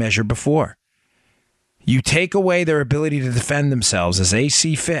proactive measure before. You take away their ability to defend themselves as they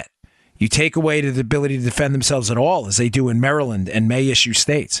see fit. You take away the ability to defend themselves at all, as they do in Maryland and may issue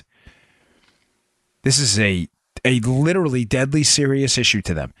states. This is a a literally deadly serious issue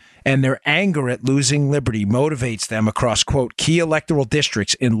to them. And their anger at losing liberty motivates them across, quote, key electoral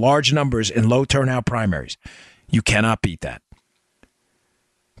districts in large numbers in low turnout primaries. You cannot beat that.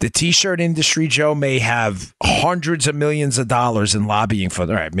 The T-shirt industry, Joe, may have hundreds of millions of dollars in lobbying for,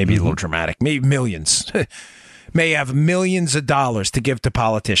 all right, maybe a little dramatic, maybe millions, may have millions of dollars to give to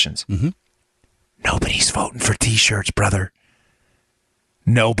politicians. Mm-hmm. Nobody's voting for T-shirts, brother.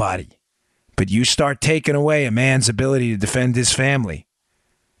 Nobody. But you start taking away a man's ability to defend his family,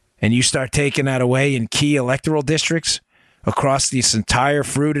 and you start taking that away in key electoral districts across this entire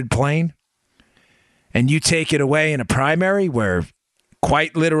fruited plain, and you take it away in a primary where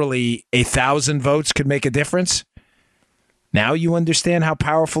quite literally 1,000 votes could make a difference. Now you understand how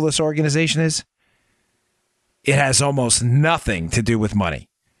powerful this organization is? It has almost nothing to do with money.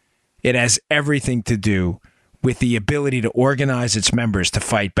 It has everything to do with the ability to organize its members to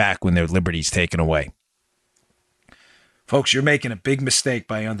fight back when their liberty's taken away. Folks, you're making a big mistake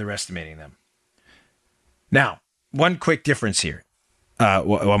by underestimating them. Now, one quick difference here.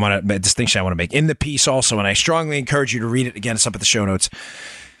 A distinction I want to make. In the piece also, and I strongly encourage you to read it again, it's up at the show notes.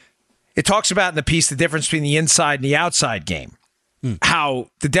 It talks about in the piece the difference between the inside and the outside game.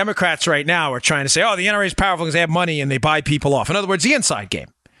 How the Democrats right now are trying to say, oh, the NRA is powerful because they have money and they buy people off. In other words, the inside game.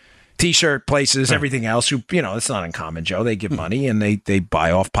 T-shirt places, everything else, who, it's not uncommon, Joe. They give money and they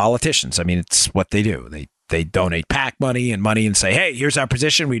buy off politicians. I mean, it's what they do. They donate PAC money and say, hey, here's our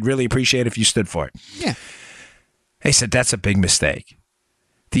position. We'd really appreciate it if you stood for it. Yeah. They said that's a big mistake.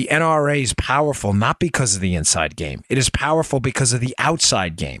 The NRA is powerful not because of the inside game. It is powerful because of the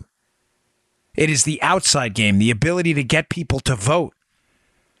outside game. It is the outside game, the ability to get people to vote.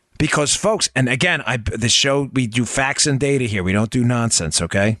 Because, folks, and again, this show, we do facts and data here. We don't do nonsense,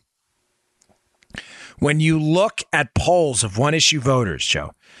 okay? When you look at polls of one-issue voters,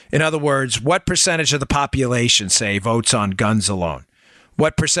 Joe, in other words, what percentage of the population, say, votes on guns alone?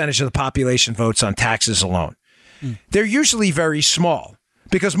 What percentage of the population votes on taxes alone? They're usually very small.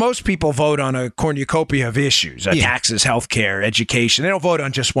 Because most people vote on a cornucopia of issues, taxes, healthcare, education. They don't vote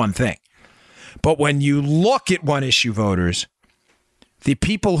on just one thing. But when you look at one-issue voters, the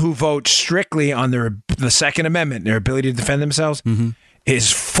people who vote strictly on the Second Amendment, their ability to defend themselves,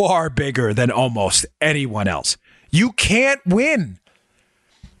 is far bigger than almost anyone else. You can't win.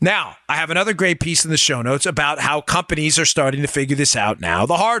 Now, I have another great piece in the show notes about how companies are starting to figure this out now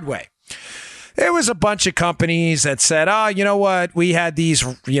the hard way. There was a bunch of companies that said, oh, you know what? We had these,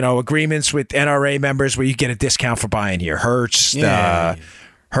 agreements with NRA members where you get a discount for buying here. Hearst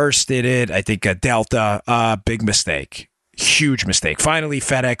did it. I think Delta, big mistake. Huge mistake. Finally,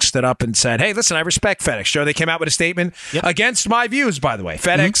 FedEx stood up and said, hey, listen, I respect FedEx. Sure, they came out with a statement against my views, by the way.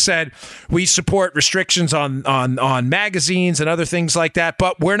 FedEx said, we support restrictions on magazines and other things like that,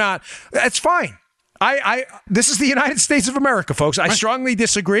 but we're not. That's fine. This is the United States of America, folks. I strongly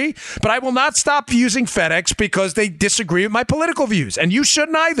disagree, but I will not stop using FedEx because they disagree with my political views, and you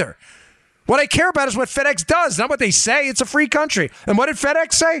shouldn't either. What I care about is what FedEx does, not what they say. It's a free country. And what did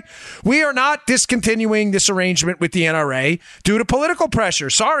FedEx say? We are not discontinuing this arrangement with the NRA due to political pressure.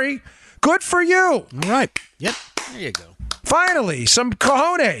 Sorry. Good for you. All right. Yep. There you go. Finally, some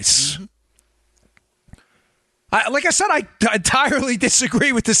cojones. Like I said, I entirely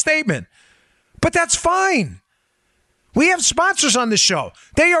disagree with the statement. But that's fine. We have sponsors on the show.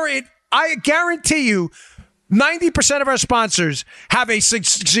 I guarantee you, 90% of our sponsors have a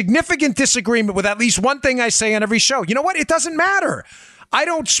significant disagreement with at least one thing I say on every show. You know what? It doesn't matter.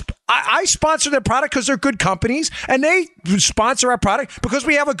 I sponsor their product because they're good companies, and they sponsor our product because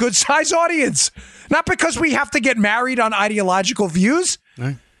we have a good size audience, not because we have to get married on ideological views.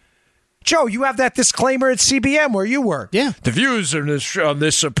 Right. Joe, you have that disclaimer at CBM where you work. Yeah. The views on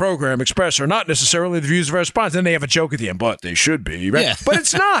this program expressed are not necessarily the views of our sponsors. Then they have a joke at the end, but they should be, right? Yeah. But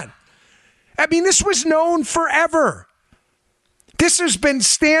it's not. I mean, this was known forever. This has been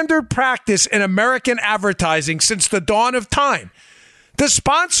standard practice in American advertising since the dawn of time. The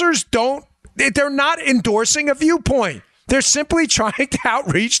sponsors they're not endorsing a viewpoint. They're simply trying to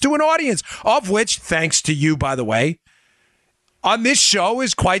outreach to an audience, of which, thanks to you, by the way, on this show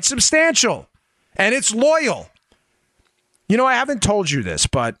is quite substantial, and it's loyal. I haven't told you this,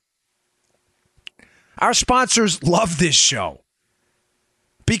 but our sponsors love this show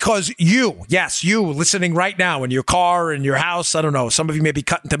because you listening right now in your car, in your house, I don't know, some of you may be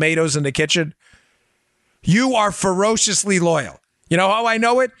cutting tomatoes in the kitchen. You are ferociously loyal. You know how I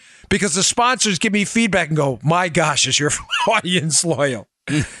know it? Because the sponsors give me feedback and go, my gosh, is your audience loyal?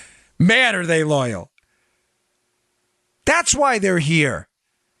 Man, are they loyal. That's why they're here.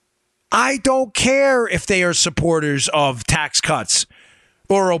 I don't care if they are supporters of tax cuts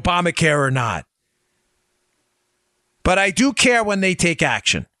or Obamacare or not. But I do care when they take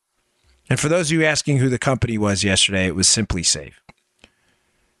action. And for those of you asking who the company was yesterday, it was Simply Safe.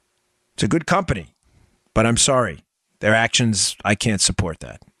 It's a good company, but I'm sorry. Their actions, I can't support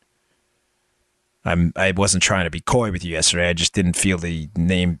that. I wasn't trying to be coy with you yesterday. I just didn't feel the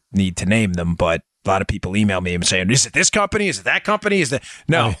need to name them, but a lot of people email me and saying, is it this company? Is it that company? Is that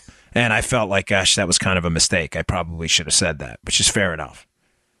no? Right. And I felt like, gosh, that was kind of a mistake. I probably should have said that, which is fair enough.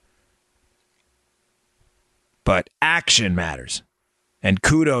 But action matters. And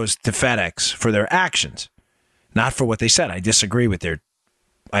kudos to FedEx for their actions, not for what they said. I disagree with their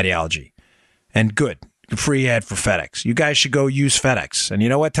ideology. And good. Free ad for FedEx. You guys should go use FedEx. And you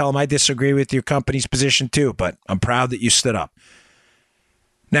know what? Tell them I disagree with your company's position too, but I'm proud that you stood up.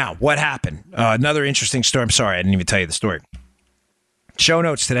 Now, what happened? Another interesting story. I'm sorry, I didn't even tell you the story. Show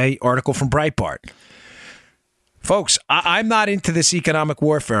notes today, article from Breitbart. Folks, I'm not into this economic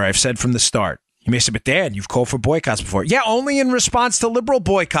warfare. I've said from the start. You may say, but Dan, you've called for boycotts before. Yeah, only in response to liberal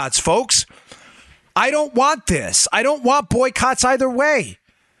boycotts, folks. I don't want this. I don't want boycotts either way.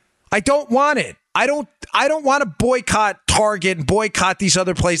 I don't want it. I don't want to boycott Target and boycott these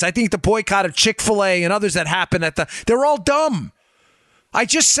other places. I think the boycott of Chick-fil-A and others that happen they're all dumb. I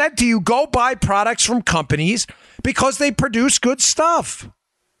just said to you, go buy products from companies because they produce good stuff.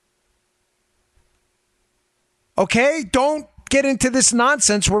 Okay? Don't get into this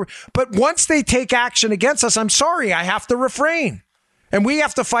nonsense. But once they take action against us, I'm sorry, I have to refrain. And we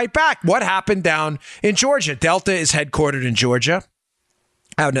have to fight back. What happened down in Georgia? Delta is headquartered in Georgia.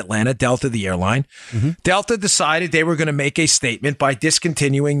 Out in Atlanta, Delta, the airline. Mm-hmm. Delta decided they were going to make a statement by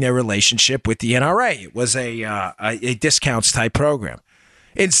discontinuing their relationship with the NRA. It was a discounts type program.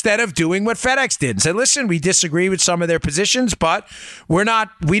 Instead of doing what FedEx did and said, listen, we disagree with some of their positions, but we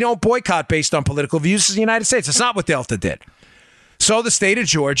don't boycott based on political views in the United States. That's not what Delta did. So the state of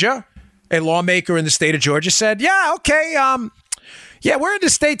Georgia, a lawmaker in the state of Georgia said, yeah, okay, we're in the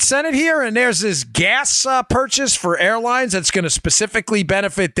state Senate here, and there's this gas purchase for airlines that's going to specifically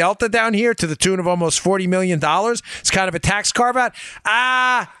benefit Delta down here to the tune of almost $40 million. It's kind of a tax carve-out.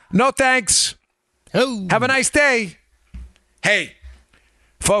 No thanks. Oh. Have a nice day. Hey,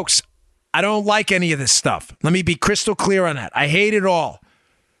 folks, I don't like any of this stuff. Let me be crystal clear on that. I hate it all.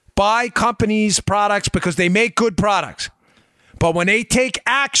 Buy companies' products because they make good products. But when they take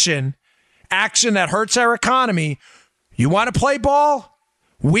action that hurts our economy, you want to play ball?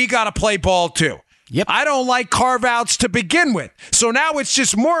 We got to play ball too. Yep. I don't like carve-outs to begin with. So now it's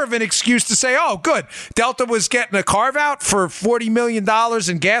just more of an excuse to say, oh, good. Delta was getting a carve-out for $40 million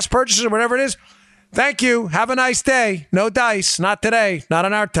in gas purchases or whatever it is. Thank you. Have a nice day. No dice. Not today. Not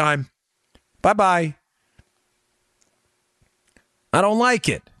on our time. Bye-bye. I don't like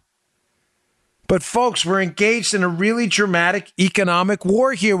it. But folks, we're engaged in a really dramatic economic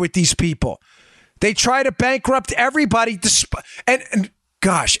war here with these people. They try to bankrupt everybody. And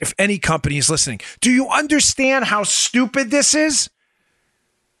gosh, if any company is listening, do you understand how stupid this is?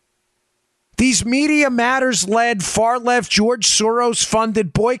 These Media Matters-led, far-left, George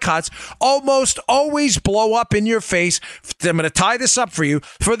Soros-funded boycotts almost always blow up in your face. I'm going to tie this up for you.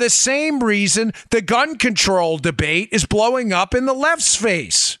 For the same reason the gun control debate is blowing up in the left's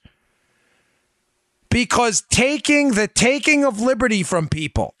face. Because the taking of liberty from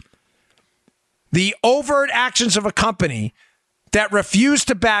people, the overt actions of a company that refuse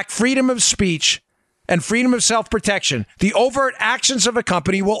to back freedom of speech and freedom of self-protection, the overt actions of a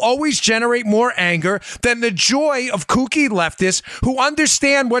company will always generate more anger than the joy of kooky leftists who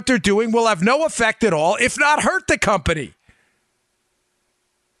understand what they're doing will have no effect at all, if not hurt the company.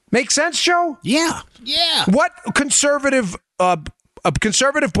 Make sense, Joe? Yeah. What conservative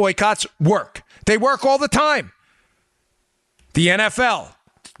boycotts work? They work all the time. The NFL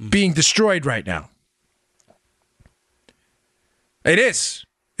being destroyed right now. It is.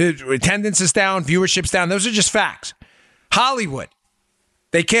 Attendance is down, viewership's down. Those are just facts. Hollywood,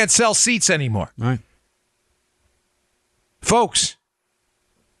 they can't sell seats anymore. Right. Folks,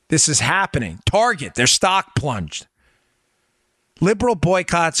 this is happening. Target, their stock plunged. Liberal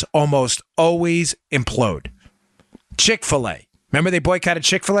boycotts almost always implode. Chick-fil-A. Remember they boycotted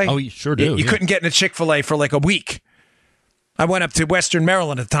Chick-fil-A? Oh, you sure do. You couldn't get into Chick-fil-A for like a week. I went up to Western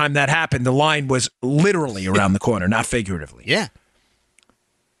Maryland at the time that happened. The line was literally around the corner, not figuratively. Yeah.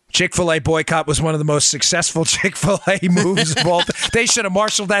 Chick-fil-A boycott was one of the most successful Chick-fil-A moves of all time. They should have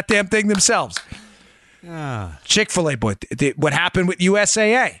marshaled that damn thing themselves. Chick-fil-A boycott. What happened with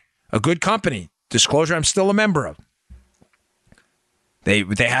USAA? A good company. Disclosure, I'm still a member of. They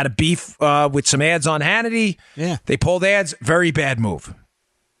had a beef with some ads on Hannity. Yeah. They pulled ads. Very bad move.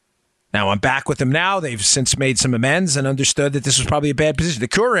 Now, I'm back with them now. They've since made some amends and understood that this was probably a bad position. The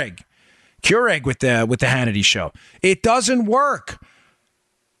Keurig Keurig with the Hannity show. It doesn't work.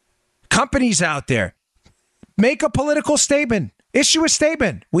 Companies out there, make a political statement. Issue a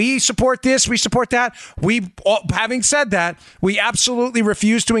statement. We support this. We support that. Having said that, we absolutely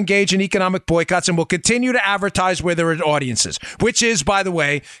refuse to engage in economic boycotts and will continue to advertise where there are audiences, which is, by the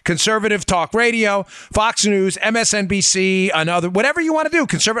way, conservative talk radio, Fox News, MSNBC, another, whatever you want to do.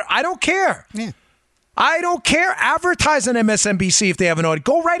 Conservative. I don't care. Yeah. I don't care. Advertise on MSNBC if they have an audience.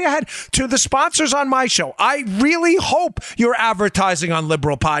 Go right ahead to the sponsors on my show. I really hope you're advertising on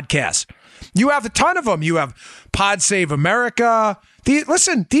liberal podcasts. You have a ton of them. You have Pod Save America.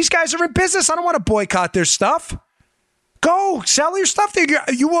 Listen, these guys are in business. I don't want to boycott their stuff. Go sell your stuff.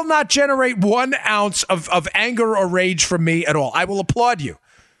 You will not generate 1 ounce of anger or rage from me at all. I will applaud you.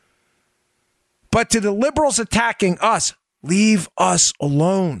 But to the liberals attacking us, leave us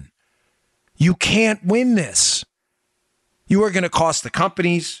alone. You can't win this. You are going to cost the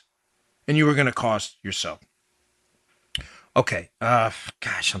companies, and you are going to cost yourself. Okay.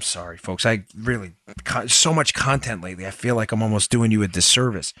 Gosh, I'm sorry, folks. I really, so much content lately. I feel like I'm almost doing you a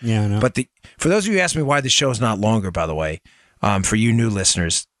disservice. Yeah, I know. But for those of you who asked me why the show is not longer, by the way, for you new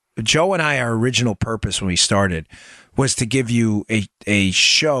listeners, Joe and I, our original purpose when we started was to give you a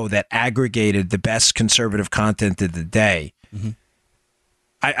show that aggregated the best conservative content of the day. Mm-hmm.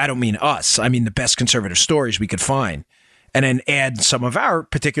 I don't mean us. I mean the best conservative stories we could find, and then add some of our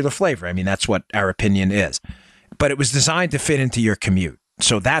particular flavor. I mean, that's what our opinion is. But it was designed to fit into your commute.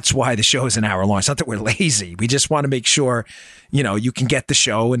 So that's why the show is an hour long. It's not that we're lazy. We just want to make sure, you can get the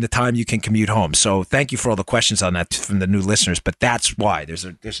show in the time you can commute home. So thank you for all the questions on that from the new listeners. But that's why. There's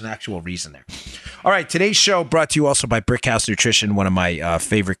an actual reason there. All right. Today's show brought to you also by Brickhouse Nutrition, one of my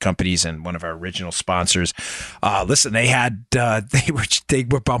favorite companies and one of our original sponsors. Listen, they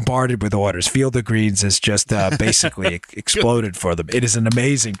were bombarded with orders. Field of Greens has just basically exploded for them. It is an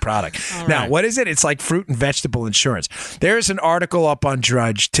amazing product. All now, what is it? It's like fruit and vegetable insurance. There's an article up on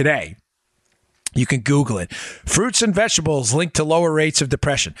Drudge today. You can Google it. Fruits and vegetables linked to lower rates of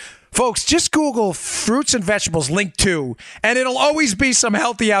depression. Folks, just Google fruits and vegetables linked to, and it'll always be some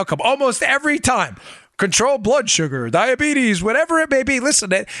healthy outcome. Almost every time. Control blood sugar, diabetes, whatever it may be.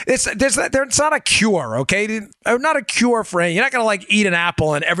 Listen, it's not a cure, okay? Not a cure for anything. You're not going to eat an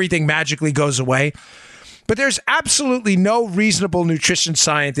apple and everything magically goes away. But there's absolutely no reasonable nutrition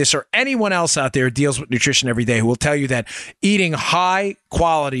scientist or anyone else out there who deals with nutrition every day who will tell you that eating high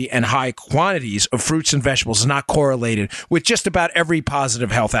quality and high quantities of fruits and vegetables is not correlated with just about every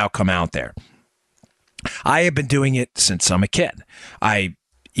positive health outcome out there. I have been doing it since I'm a kid. I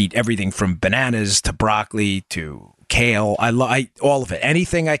eat everything from bananas to broccoli to kale. I all of it.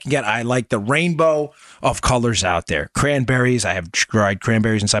 Anything I can get. I like the rainbow of colors out there. Cranberries. I have dried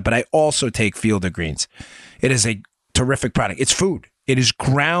cranberries inside, but I also take Field of Greens. It is a terrific product. It's food. It is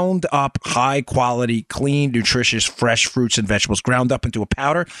ground up, high quality, clean, nutritious, fresh fruits and vegetables ground up into a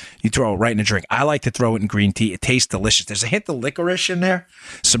powder. You throw it right in a drink. I like to throw it in green tea. It tastes delicious. There's a hint of licorice in there,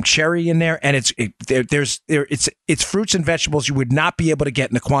 some cherry in there, and it's fruits and vegetables you would not be able to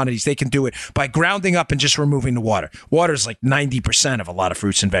get in the quantities. They can do it by grounding up and just removing the water. Water is like 90% of a lot of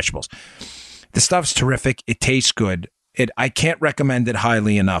fruits and vegetables. The stuff's terrific. It tastes good. I can't recommend it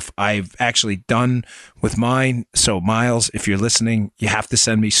highly enough. I've actually done with mine. So, Miles, if you're listening, you have to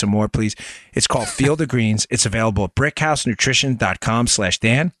send me some more, please. It's called Field of Greens. It's available at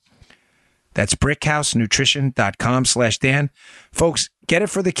brickhousenutrition.com/Dan. That's brickhousenutrition.com/Dan. Folks, get it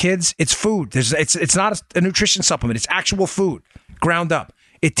for the kids. It's food. It's not a nutrition supplement. It's actual food, ground up.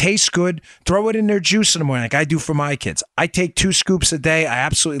 It tastes good. Throw it in their juice in the morning like I do for my kids. I take 2 scoops a day. I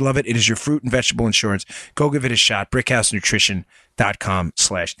absolutely love it. It is your fruit and vegetable insurance. Go give it a shot.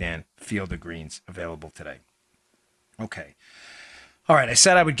 brickhousenutrition.com/Dan. Field of Greens available today. Okay. All right. I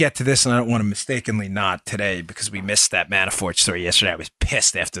said I would get to this, and I don't want to mistakenly not today because we missed that Manafort story yesterday. I was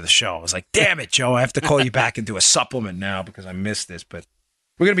pissed after the show. I was like, damn it, Joe. I have to call you back and do a supplement now because I missed this. But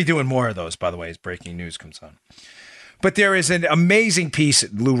we're going to be doing more of those, by the way, as breaking news comes on. But there is an amazing piece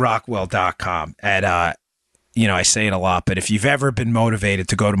at LouRockwell.com. And, I say it a lot, but if you've ever been motivated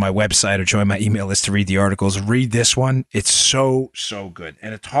to go to my website or join my email list to read the articles, read this one. It's so, so good.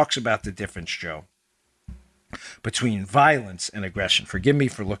 And it talks about the difference, Joe, between violence and aggression. Forgive me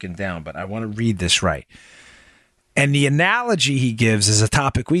for looking down, but I want to read this right. And the analogy he gives is a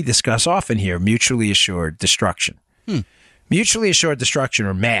topic we discuss often here, mutually assured destruction. Mutually assured destruction,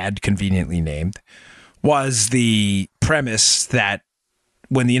 or MAD, conveniently named, was the premise that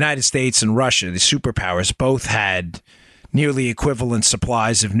when the United States and Russia, the superpowers, both had nearly equivalent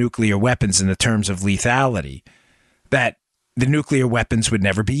supplies of nuclear weapons in the terms of lethality, that the nuclear weapons would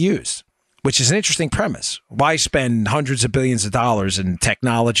never be used. which is an interesting premise. Why spend hundreds of billions of dollars in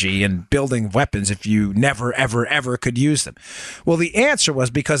technology and building weapons if you never, ever, ever could use them? Well, the answer was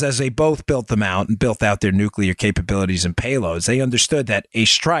because as they both built them out and built out their nuclear capabilities and payloads, they understood that a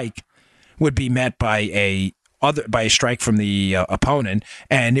strike would be met by a strike from the opponent,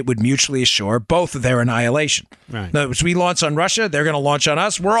 and it would mutually assure both of their annihilation. Right. In other words, we launch on Russia, they're going to launch on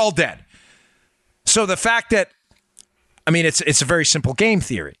us, we're all dead. So the fact that, it's a very simple game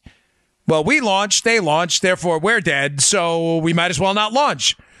theory. Well, we launched, they launched, therefore we're dead, so we might as well not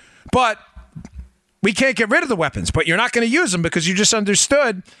launch. But we can't get rid of the weapons, but you're not going to use them because you just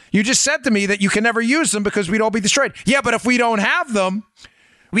understood. You just said to me that you can never use them because we'd all be destroyed. Yeah, but if we don't have them,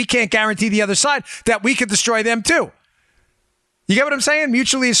 we can't guarantee the other side that we could destroy them too. You get what I'm saying?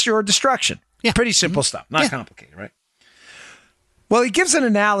 Mutually assured destruction. Yeah. Pretty simple stuff. Not complicated, right? Well, he gives an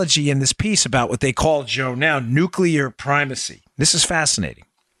analogy in this piece about what they call, Joe, now nuclear primacy. This is fascinating.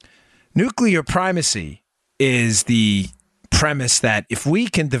 Nuclear primacy is the premise that if we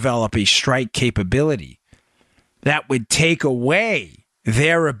can develop a strike capability, that would take away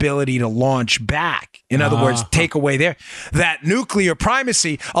their ability to launch back. In other words, take away that nuclear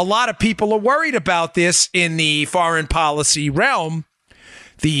primacy. A lot of people are worried about this in the foreign policy realm.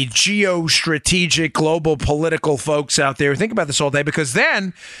 The geostrategic global political folks out there think about this all day, because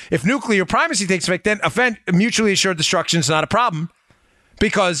then if nuclear primacy takes effect, then mutually assured destruction is not a problem.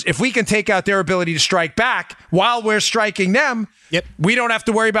 Because if we can take out their ability to strike back while we're striking them, we don't have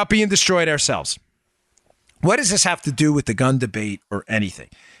to worry about being destroyed ourselves. What does this have to do with the gun debate or anything?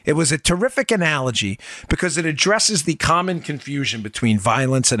 It was a terrific analogy because it addresses the common confusion between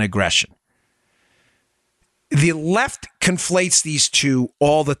violence and aggression. The left conflates these two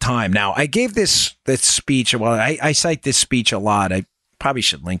all the time. Now, I gave this speech, well, I cite this speech a lot. I probably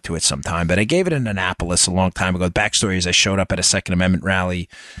should link to it sometime, but I gave it in Annapolis a long time ago. The backstory is I showed up at a Second Amendment rally.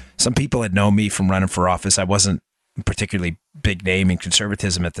 Some people had known me from running for office. I wasn't a particularly big name in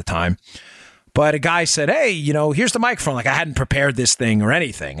conservatism at the time. But a guy said, hey, here's the microphone. Like I hadn't prepared this thing or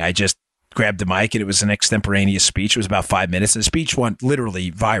anything. I just grabbed the mic and it was an extemporaneous speech. It was about 5 minutes. And the speech went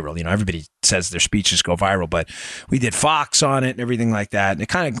literally viral. Everybody says their speeches go viral, but we did Fox on it and everything like that. And it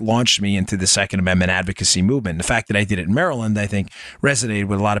kind of launched me into the Second Amendment advocacy movement. The fact that I did it in Maryland, I think, resonated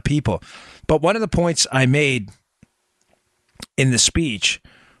with a lot of people. But one of the points I made in the speech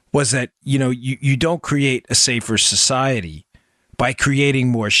was that, you don't create a safer society by creating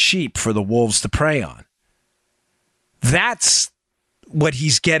more sheep for the wolves to prey on. That's what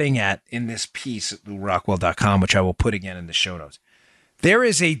he's getting at in this piece at LouRockwell.com, which I will put again in the show notes. There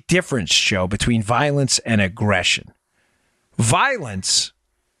is a difference, Joe, between violence and aggression. Violence,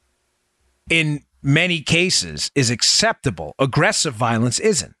 in many cases, is acceptable. Aggressive violence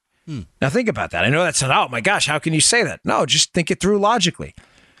isn't. Now think about that. I know that's not, oh my gosh, how can you say that? No, just think it through logically.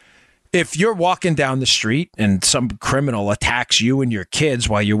 If you're walking down the street and some criminal attacks you and your kids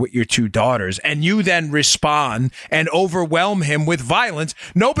while you're with your two daughters, and you then respond and overwhelm him with violence,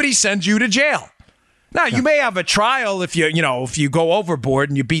 nobody sends you to jail. Now, you may have a trial if you go overboard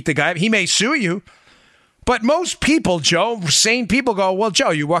and you beat the guy. He may sue you. But most people, Joe, sane people go, well, Joe,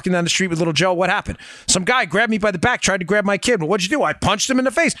 you're walking down the street with little Joe. What happened? Some guy grabbed me by the back, tried to grab my kid. Well, what'd you do? I punched him in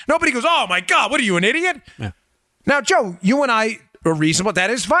the face. Nobody goes, oh, my God, what are you, an idiot? Yeah. Now, Joe, you and I are reasonable.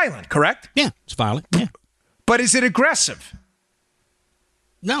 That is violent, correct? Yeah, it's violent. Yeah. But is it aggressive?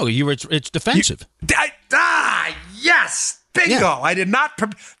 No, it's defensive. Yes. Bingo. Yeah. I did not.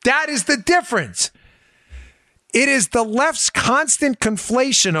 That is the difference. It is the left's constant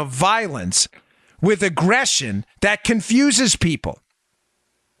conflation of violence with aggression that confuses people.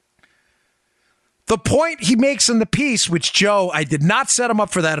 The point he makes in the piece, which, Joe, I did not set him up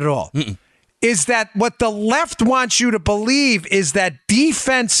for that at all, is that what the left wants you to believe is that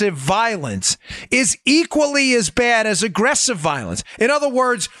defensive violence is equally as bad as aggressive violence. In other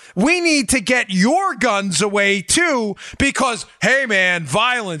words, we need to get your guns away too because, hey man,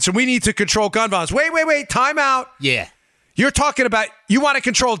 violence, and we need to control gun violence. Wait, time out. Yeah. You're talking about, you want to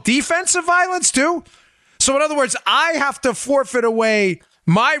control defensive violence too? So in other words, I have to forfeit away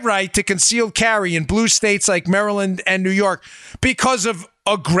my right to concealed carry in blue states like Maryland and New York because of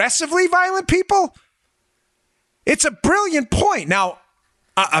aggressively violent people? It's a brilliant point. Now,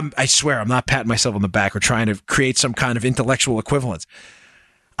 I swear I'm not patting myself on the back or trying to create some kind of intellectual equivalence.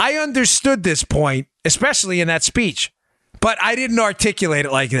 I understood this point, especially in that speech, but I didn't articulate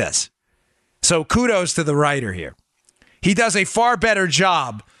it like this. So kudos to the writer here. He does a far better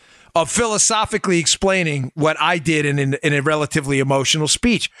job of philosophically explaining what I did in a relatively emotional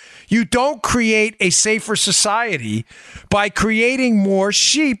speech. You don't create a safer society by creating more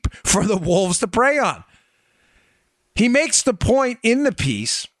sheep for the wolves to prey on. He makes the point in the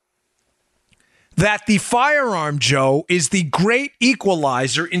piece that the firearm, Joe, is the great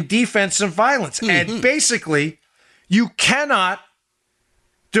equalizer in defensive violence. Mm-hmm. And basically, you cannot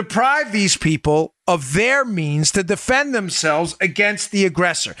deprive these people of their means to defend themselves against the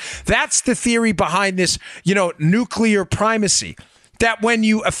aggressor. That's the theory behind this, nuclear primacy. That when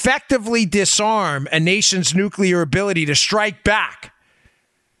you effectively disarm a nation's nuclear ability to strike back,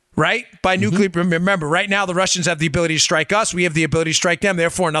 right? By nuclear, remember, right now the Russians have the ability to strike us. We have the ability to strike them.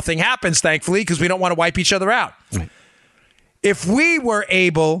 Therefore, nothing happens, thankfully, because we don't want to wipe each other out. Right. If we were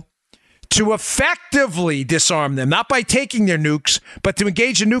able to effectively disarm them, not by taking their nukes, but to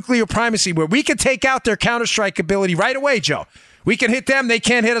engage in nuclear primacy where we could take out their counterstrike ability right away, Joe. We can hit them. They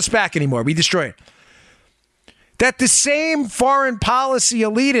can't hit us back anymore. We destroy it. That the same foreign policy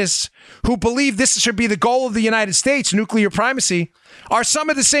elitists who believe this should be the goal of the United States, nuclear primacy, are some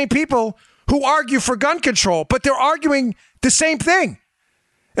of the same people who argue for gun control, but they're arguing the same thing.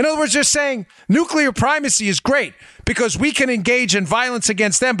 In other words, they're saying nuclear primacy is great because we can engage in violence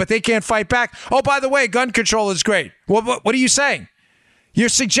against them, but they can't fight back. Oh, by the way, gun control is great. Well, what are you saying? You're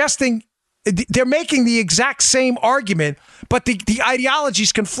suggesting they're making the exact same argument, but the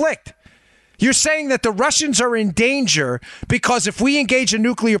ideologies conflict. You're saying that the Russians are in danger because if we engage in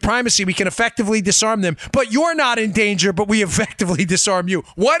nuclear primacy, we can effectively disarm them. But you're not in danger, but we effectively disarm you.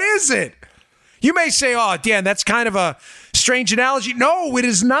 What is it? You may say, oh, Dan, that's kind of a strange analogy. No, it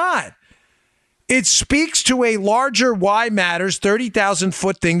is not. It speaks to a larger why matters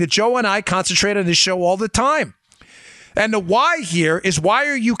 30,000-foot thing that Joe and I concentrate on this show all the time. And the why here is, why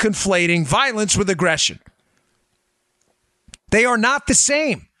are you conflating violence with aggression? They are not the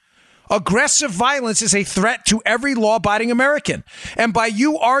same. Aggressive violence is a threat to every law-abiding American. And by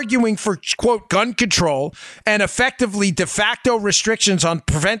you arguing for, quote, gun control and effectively de facto restrictions on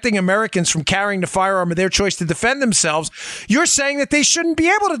preventing Americans from carrying the firearm of their choice to defend themselves, you're saying that they shouldn't be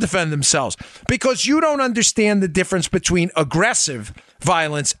able to defend themselves because you don't understand the difference between aggressive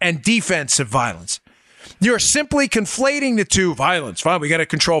violence and defensive violence. You're simply conflating the two. Violence, fine, we got to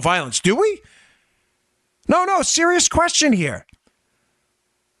control violence. Do we? No, serious question here.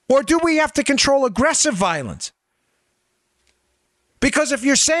 Or do we have to control aggressive violence? Because if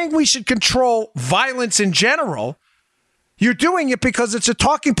you're saying we should control violence in general, you're doing it because it's a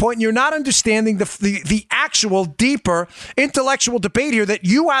talking point and you're not understanding the actual, deeper intellectual debate here that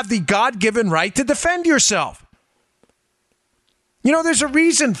you have the God-given right to defend yourself. There's a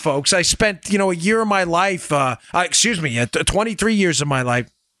reason, folks. I spent, a year of my life, 23 years of my life.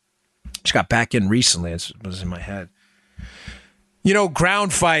 Just got back in recently. It was in my head.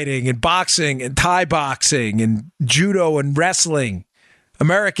 Ground fighting and boxing and Thai boxing and judo and wrestling,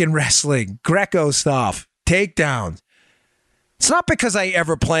 American wrestling, Greco stuff, takedowns. It's not because I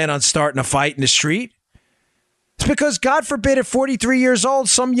ever plan on starting a fight in the street. It's because, God forbid, at 43 years old,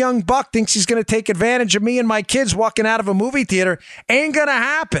 some young buck thinks he's going to take advantage of me and my kids walking out of a movie theater. Ain't going to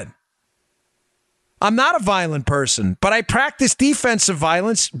happen. I'm not a violent person, but I practice defensive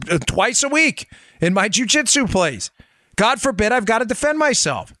violence twice a week in my jiu-jitsu place. God forbid, I've got to defend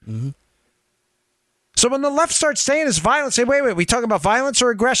myself. Mm-hmm. So when the left starts saying it's violence, say, wait, we talking about violence or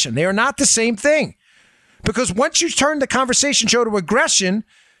aggression? They are not the same thing. Because once you turn the conversation, Joe, to aggression,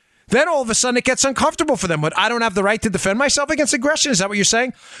 then all of a sudden it gets uncomfortable for them. But I don't have the right to defend myself against aggression? Is that what you're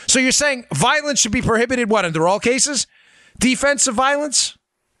saying? So you're saying violence should be prohibited, what, under all cases? Defensive violence?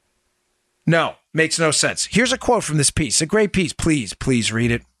 No, makes no sense. Here's a quote from this piece, a great piece. Please read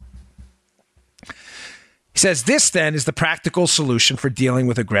it. He says, this then is the practical solution for dealing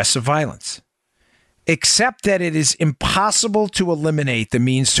with aggressive violence, except that it is impossible to eliminate the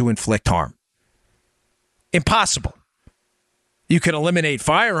means to inflict harm. Impossible. You can eliminate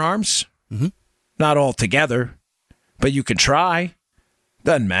firearms, not altogether, but you can try.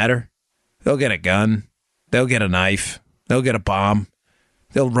 Doesn't matter. They'll get a gun. They'll get a knife. They'll get a bomb.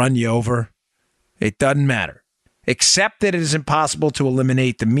 They'll run you over. It doesn't matter. Except that it is impossible to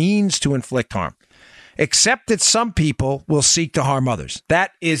eliminate the means to inflict harm. Except that some people will seek to harm others.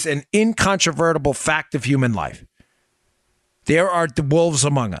 That is an incontrovertible fact of human life. There are the wolves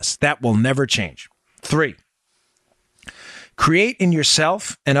among us. That will never change. 3, create in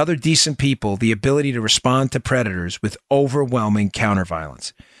yourself and other decent people the ability to respond to predators with overwhelming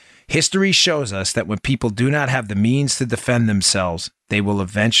counterviolence. History shows us that when people do not have the means to defend themselves, they will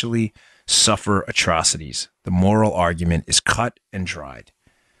eventually suffer atrocities. The moral argument is cut and dried.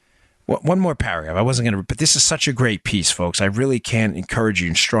 One more paragraph. I wasn't going to, but this is such a great piece, folks. I really can't encourage you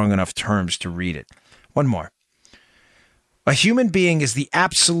in strong enough terms to read it. One more. A human being is the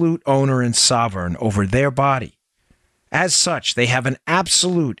absolute owner and sovereign over their body. As such, they have an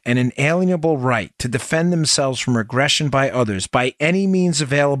absolute and inalienable right to defend themselves from aggression by others by any means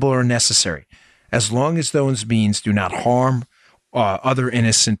available or necessary, as long as those means do not harm other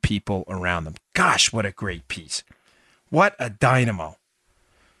innocent people around them. Gosh, what a great piece. What a dynamo.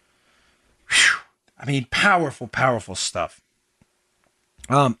 Whew. I mean, powerful, powerful stuff.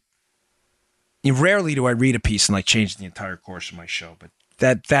 Rarely do I read a piece and change the entire course of my show, but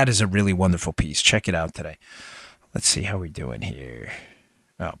that is a really wonderful piece. Check it out today. Let's see how we're doing here.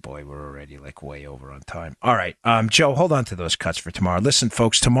 Oh boy, we're already way over on time. All right, Joe, hold on to those cuts for tomorrow. Listen,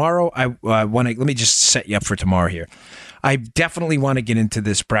 folks, tomorrow I want to let me just set you up for tomorrow here. I definitely want to get into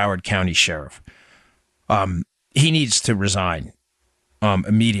this Broward County sheriff. He needs to resign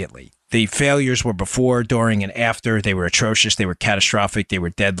immediately. The failures were before, during, and after. They were atrocious. They were catastrophic. They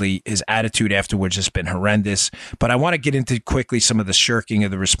were deadly. His attitude afterwards has been horrendous. But I want to get into quickly some of the shirking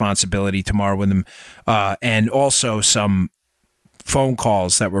of the responsibility tomorrow with him, and also some phone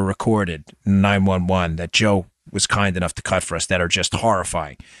calls that were recorded, 911, that Joe was kind enough to cut for us, that are just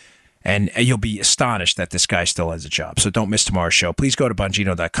horrifying. And you'll be astonished that this guy still has a job. So don't miss tomorrow's show. Please go to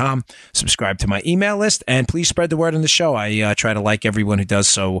Bongino.com, subscribe to my email list, and please spread the word on the show. I try to like everyone who does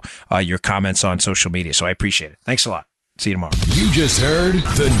so, your comments on social media. So I appreciate it. Thanks a lot. See you tomorrow. You just heard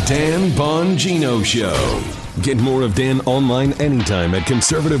The Dan Bongino Show. Get more of Dan online anytime at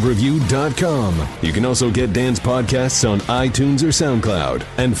conservativereview.com. You can also get Dan's podcasts on iTunes or SoundCloud.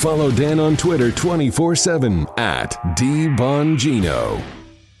 And follow Dan on Twitter 24/7 at DBongino.